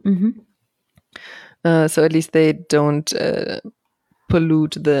hybrids. Mm-hmm. So at least they don't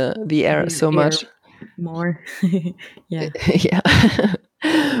pollute the air so much. More. Yeah. Yeah.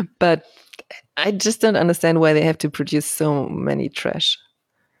 But I just don't understand why they have to produce so many trash.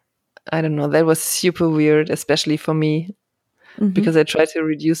 I don't know, that was super weird, especially for me, because I tried to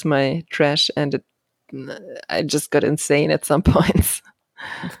reduce my trash and I just got insane at some points.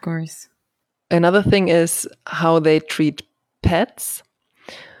 Of course. Another thing is how they treat pets.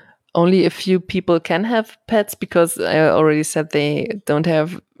 Only a few people can have pets because I already said they don't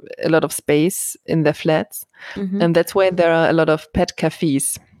have a lot of space in their flats. And that's why there are a lot of pet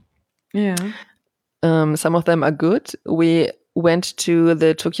cafes. Yeah. Some of them are good. We went to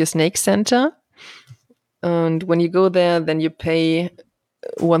the Tokyo Snake Center. And when you go there, then you pay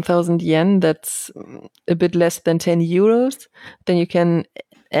 1,000 yen. That's a bit less than 10 euros. Then you can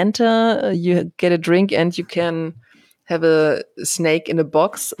enter, you get a drink, and you can have a snake in a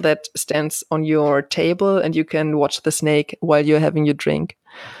box that stands on your table, and you can watch the snake while you're having your drink.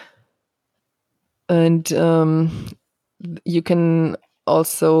 And you can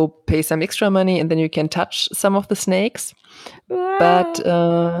also pay some extra money, and then you can touch some of the snakes. But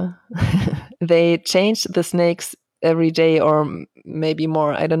they changed the snakes every day, or maybe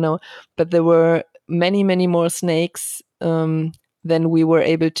more, I don't know. But there were many, many more snakes than we were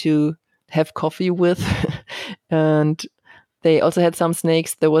able to have coffee with. And they also had some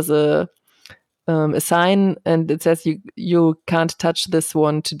snakes. There was a sign, and it says you can't touch this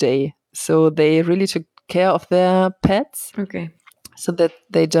one today. So they really took care of their pets, Okay. so that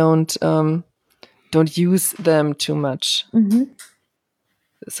they don't use them too much,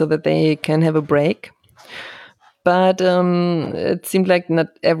 so that they can have a break. But it seemed like not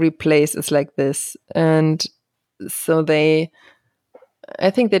every place is like this, and so I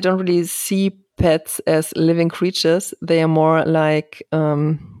think they don't really see pets as living creatures. They are more like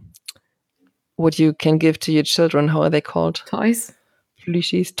what you can give to your children. How are they called? Toys?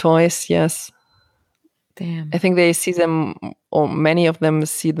 Flüchis, toys, yes. Damn. I think they see them, or many of them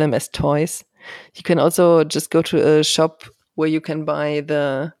see them as toys. You can also just go to a shop where you can buy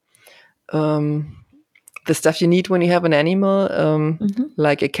the stuff you need when you have an animal,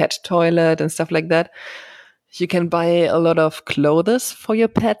 like a cat toilet and stuff like that. You can buy a lot of clothes for your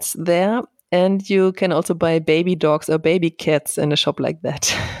pets there, and you can also buy baby dogs or baby cats in a shop like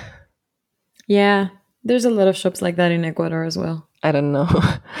that. Yeah. There's a lot of shops like that in Ecuador as well. I don't know.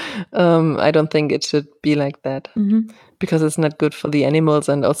 I don't think it should be like that, because it's not good for the animals,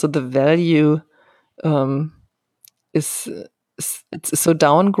 and also the value is it's so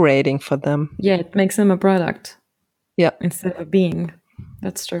downgrading for them. Yeah, it makes them a product Yeah, instead of a being.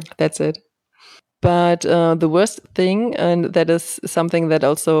 That's true. that's it. But the worst thing, and that is something that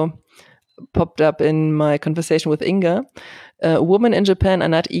also popped up in my conversation with Inga, women in Japan are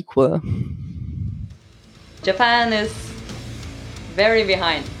not equal. Japan is very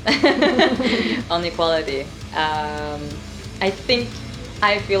behind on equality. I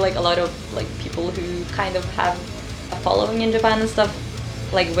feel like a lot of like people who kind of have a following in Japan and stuff,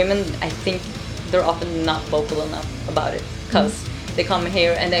 like women, I think they're often not vocal enough about it, because they come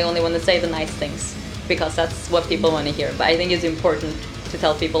here and they only want to say the nice things because that's what people want to hear. But I think it's important to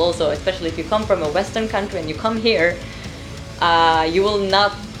tell people also, especially if you come from a Western country and you come here, you will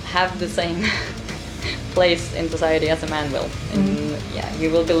not have the same place in society as a man will. And yeah,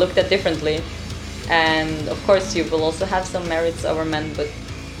 you will be looked at differently. And of course you will also have some merits over men, but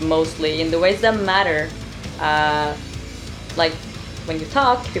mostly in the ways that matter. Like when you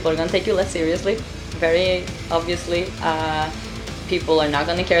talk, people are going to take you less seriously, very obviously. People are not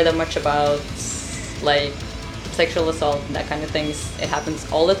going to care that much about like sexual assault and that kind of things. It happens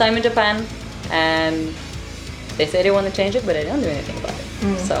all the time in Japan, and they say they want to change it, but they don't do anything about it.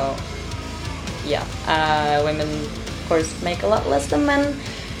 So yeah, women of course make a lot less than men.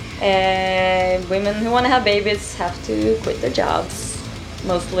 Women who want to have babies have to quit their jobs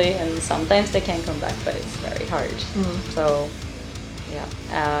mostly, and sometimes they can come back, but it's very hard. So yeah,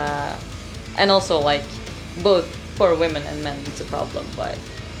 and also like both for women and men it's a problem, but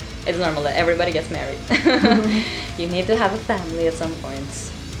it's normal that everybody gets married. You need to have a family at some point.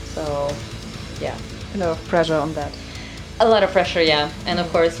 So yeah, A lot of pressure on that. a lot of pressure, yeah. And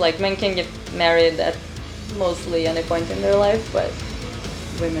of course like men can get married at mostly any point in their life, but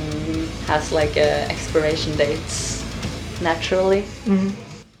women has like a expiration dates naturally.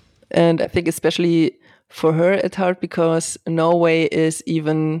 And I think especially for her it's hard because Norway is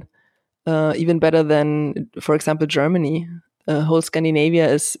even better than, for example, Germany. Whole Scandinavia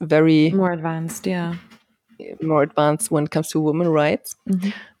is very More advanced, yeah. more advanced when it comes to women rights.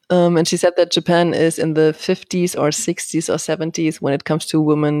 And she said that Japan is in the 50s or 60s or 70s when it comes to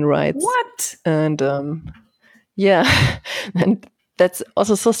women rights. What? And yeah, and that's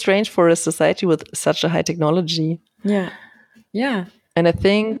also so strange for a society with such a high technology. Yeah. Yeah. And I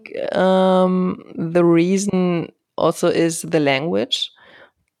think the reason also is the language,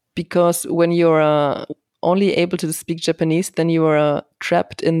 because when you're only able to speak Japanese, then you are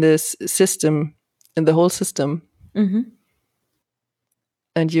trapped in this system, in the whole system.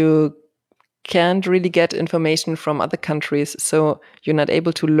 And you can't really get information from other countries. So you're not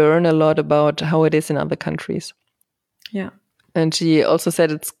able to learn a lot about how it is in other countries. Yeah. And she also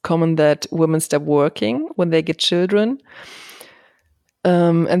said it's common that women stop working when they get children.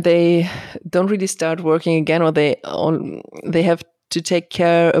 And they don't really start working again, or they have to take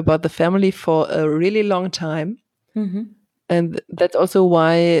care about the family for a really long time. And that's also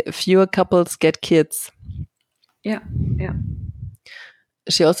why fewer couples get kids. Yeah.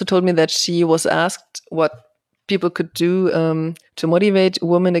 She also told me that she was asked what people could do to motivate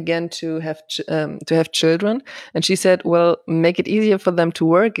women again to have children, and she said, "Well, make it easier for them to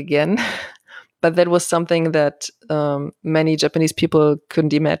work again." But that was something that many Japanese people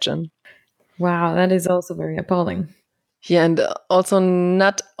couldn't imagine. Wow, that is also very appalling. Yeah, and also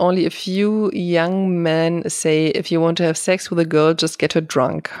not only a few young men say, if you want to have sex with a girl, just get her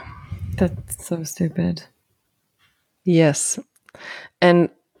drunk. That's so stupid. Yes. And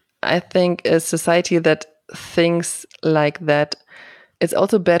I think a society that thinks like that, it's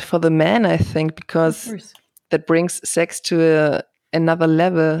also bad for the man, I think, because that brings sex to another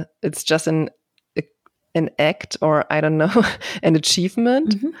level. It's just an act, or I don't know, an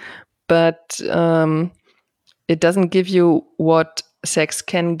achievement. But it doesn't give you what sex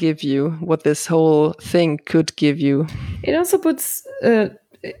can give you, what this whole thing could give you. It also puts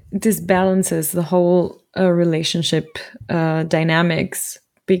disbalances the whole relationship dynamics,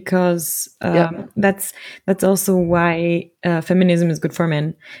 because that's also why feminism is good for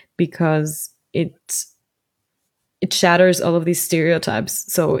men, because it shatters all of these stereotypes.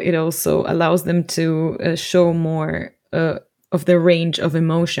 So it also allows them to show more of the range of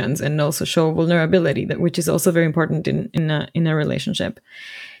emotions, and also show vulnerability, which is also very important in a relationship.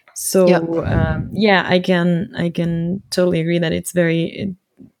 So I can totally agree that it's very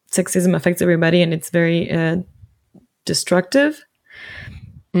sexism affects everybody, and it's very destructive.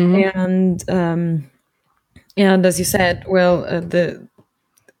 And as you said, well,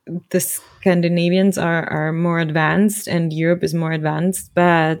 the Scandinavians are more advanced, and Europe is more advanced.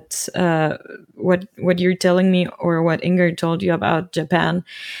 But what you're telling me, or what Inger told you about Japan,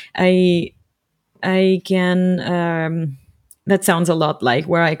 I can. That sounds a lot like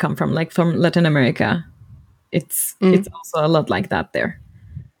where I come from, like from Latin America. It's also a lot like that there.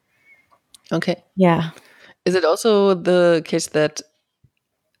 Okay. Yeah. Is it also the case that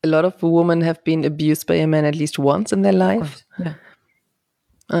a lot of women have been abused by a man at least once in their life? Yeah.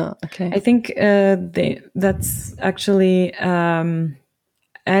 Oh, okay. I think that's actually, I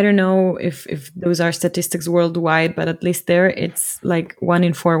don't know if those are statistics worldwide, but at least there it's like 1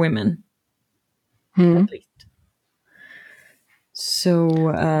 in 4 women. At least.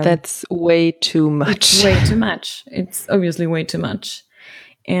 So that's way too much. It's way too much. It's obviously way too much.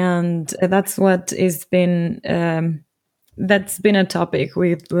 And that's what has been that's been a topic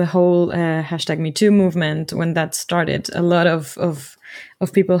with the whole hashtag #MeToo movement. When that started, a lot of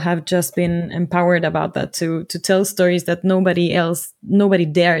people have just been empowered about that, to tell stories that nobody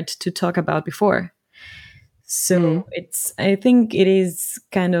dared to talk about before. So I think it is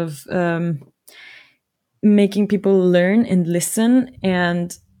kind of making people learn and listen,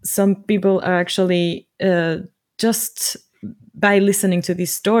 and some people are actually just by listening to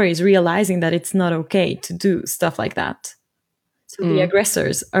these stories realizing that it's not okay to do stuff like that. So the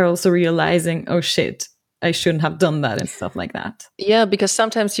aggressors are also realizing, oh shit, I shouldn't have done that, and stuff like that. Yeah, because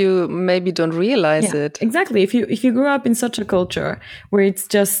sometimes you maybe don't realize it. Exactly. If you grew up in such a culture where it's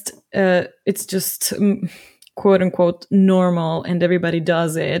just quote unquote normal, and everybody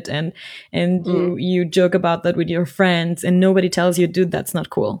does it, and you joke about that with your friends, and nobody tells you, dude, that's not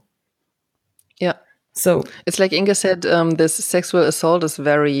cool. Yeah. So it's like Inga said, this sexual assault is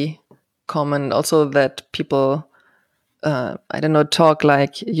very common. Also that people, I don't know, talk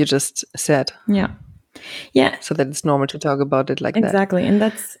like you just said. Yeah. So that it's normal to talk about it like that. Exactly. And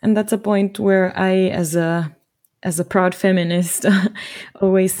that's a point where I, as a proud feminist,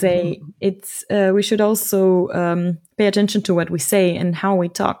 always say it's we should also pay attention to what we say and how we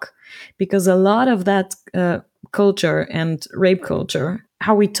talk, because a lot of that culture and rape culture,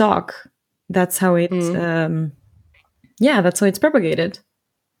 how we talk, that's how it that's how it's propagated.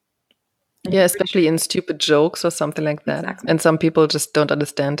 Yeah, especially in stupid jokes or something like that. Exactly. And some people just don't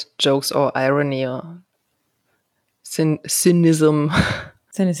understand jokes or irony or cynicism.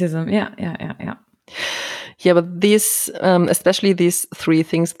 Cynicism, yeah. Yeah, but these, especially these 3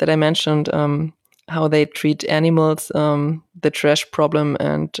 things that I mentioned, how they treat animals, the trash problem,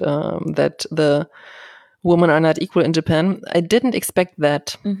 and that the women are not equal in Japan. I didn't expect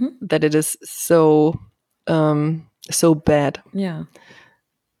that that it is so so bad. Yeah.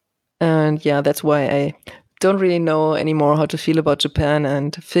 And yeah, that's why I don't really know anymore how to feel about Japan,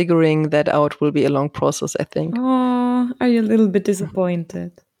 and figuring that out will be a long process, I think. Oh, are you a little bit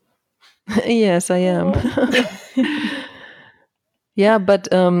disappointed? Yes, I am. Yeah, but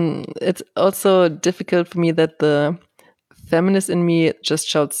it's also difficult for me that the feminist in me just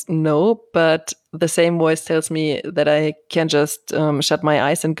shouts no, but the same voice tells me that I can just shut my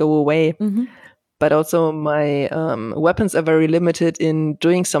eyes and go away. But also my weapons are very limited in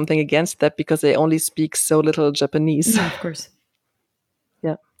doing something against that, because they only speak so little Japanese. Yeah, of course.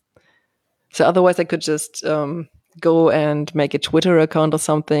 Yeah. So otherwise I could just go and make a Twitter account or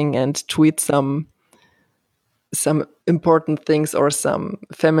something and tweet some important things or some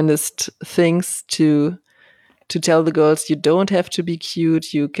feminist things to tell the girls, you don't have to be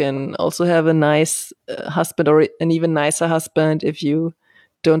cute. You can also have a nice husband, or an even nicer husband, if you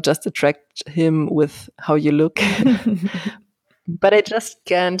don't just attract him with how you look. But I just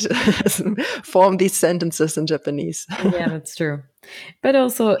can't form these sentences in Japanese. Yeah, that's true. But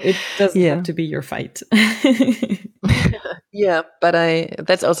also, it doesn't have to be your fight. Yeah, but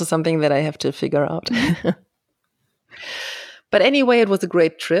that's also something that I have to figure out. But anyway, it was a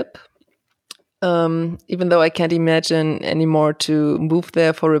great trip. Even though I can't imagine anymore to move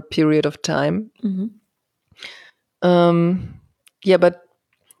there for a period of time. Yeah, but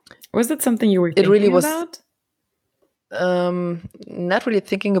was it something you were thinking about? Not really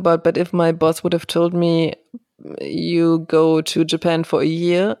thinking about, but if my boss would have told me you go to Japan for a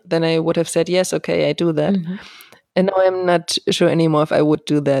year, then I would have said, yes, okay, I do that. And now I'm not sure anymore if I would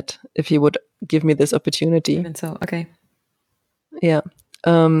do that, if he would give me this opportunity. Even so, okay. Yeah.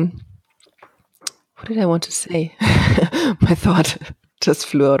 What did I want to say? My thought just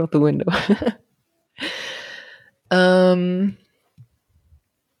flew out of the window.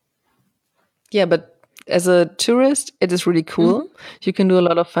 Yeah, but as a tourist, it is really cool. You can do a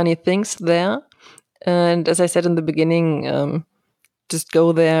lot of funny things there. And as I said in the beginning, just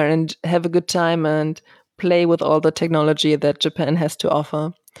go there and have a good time and play with all the technology that Japan has to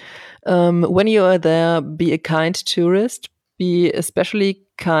offer. When you are there, be a kind tourist. Be especially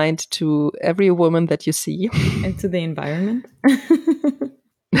kind to every woman that you see. And to the environment.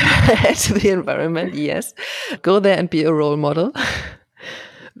 To the environment, yes. Go there and be a role model.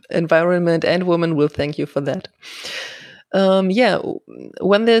 Environment and women will thank you for that. Yeah,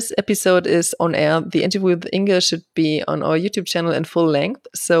 when this episode is on air, the interview with Inge should be on our YouTube channel in full length.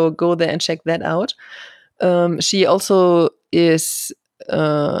 So go there and check that out. She also is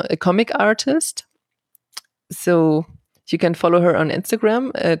a comic artist. So you can follow her on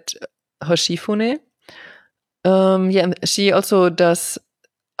Instagram at Hoshifune. Yeah, and she also does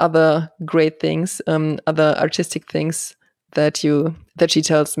other great things, other artistic things that she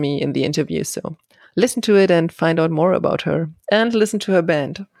tells me in the interview. So listen to it and find out more about her, and listen to her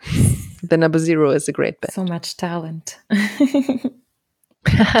band. The Number Zero is a great band. So much talent.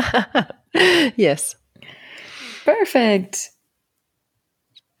 Yes. Perfect.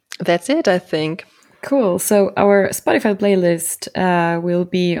 That's it, I think. Cool. So our Spotify playlist will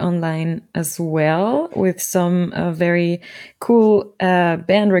be online as well, with some very cool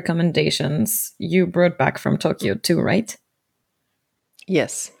band recommendations you brought back from Tokyo too, right?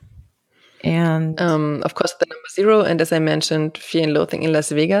 Yes. And of course, the Number Zero, and as I mentioned, Fear and Loathing in Las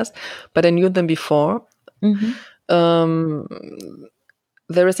Vegas, but I knew them before.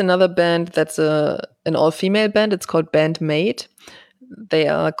 There is another band that's an all-female band. It's called Bandmate. They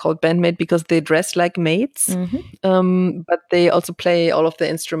are called Bandmate because they dress like maids, but they also play all of the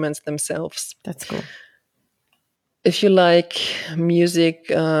instruments themselves. That's cool. If you like music,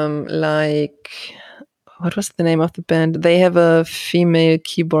 like, what was the name of the band? They have a female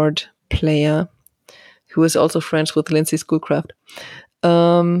keyboard player who is also friends with Lindsay Schoolcraft.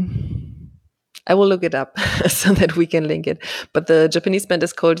 I will look it up so that we can link it. But the Japanese band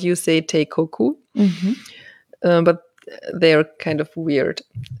is called Yusei Teikoku. But they're kind of weird.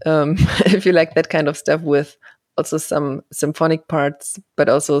 If you like that kind of stuff with also some symphonic parts, but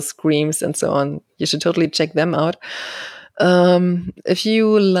also screams and so on, you should totally check them out. If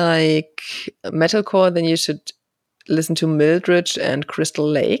you like metalcore, then you should listen to Mildred and Crystal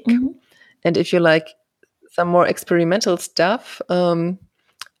Lake. And if you like some more experimental stuff,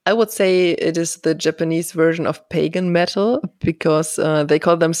 I would say it is the Japanese version of pagan metal, because they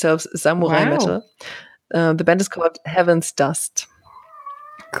call themselves samurai metal. The band is called Heaven's Dust.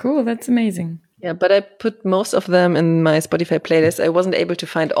 Cool, that's amazing. Yeah, but I put most of them in my Spotify playlist. I wasn't able to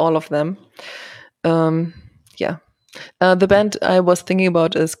find all of them. Yeah, The band I was thinking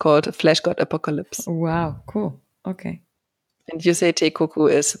about is called Flash God Apocalypse. Wow, cool. Okay. And Yusei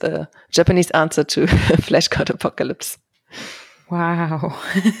Teikoku is the Japanese answer to Flash God Apocalypse. Wow.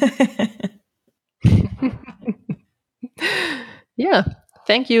 Yeah.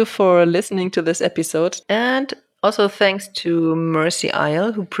 Thank you for listening to this episode. And also thanks to Mercy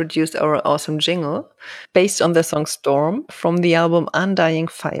Isle, who produced our awesome jingle based on the song Storm from the album Undying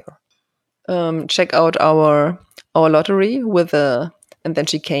Fire. Check out our lottery with And Then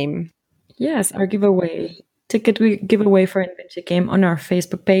She Came. Yes, our ticket we give away for And Then She Came on our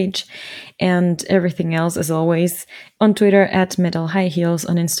Facebook page, and everything else as always on Twitter at Metal High Heels,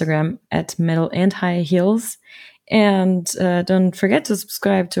 on Instagram at Metal and High Heels. And don't forget to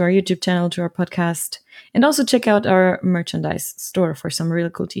subscribe to our YouTube channel, to our podcast, and also check out our merchandise store for some really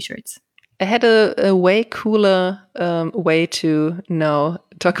cool t-shirts. I had a way cooler way to now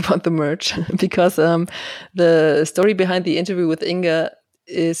talk about the merch because the story behind the interview with Inga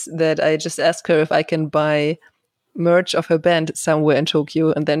is that I just asked her if I can buy merch of her band somewhere in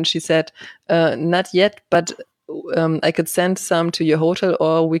Tokyo. And then she said, not yet, but I could send some to your hotel,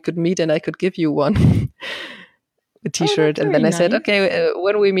 or we could meet and I could give you one. A t-shirt. And then I said, okay,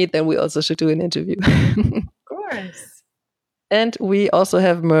 when we meet, then we also should do an interview. Of course. And we also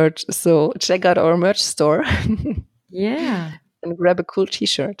have merch. So check out our merch store. Yeah. And grab a cool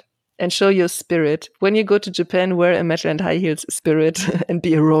t-shirt and show your spirit. When you go to Japan, wear a Metal and High Heels spirit and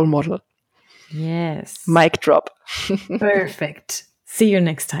be a role model. Yes. Mic drop. Perfect. See you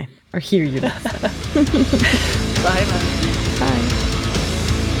next time, or hear you next time. Bye. Bye.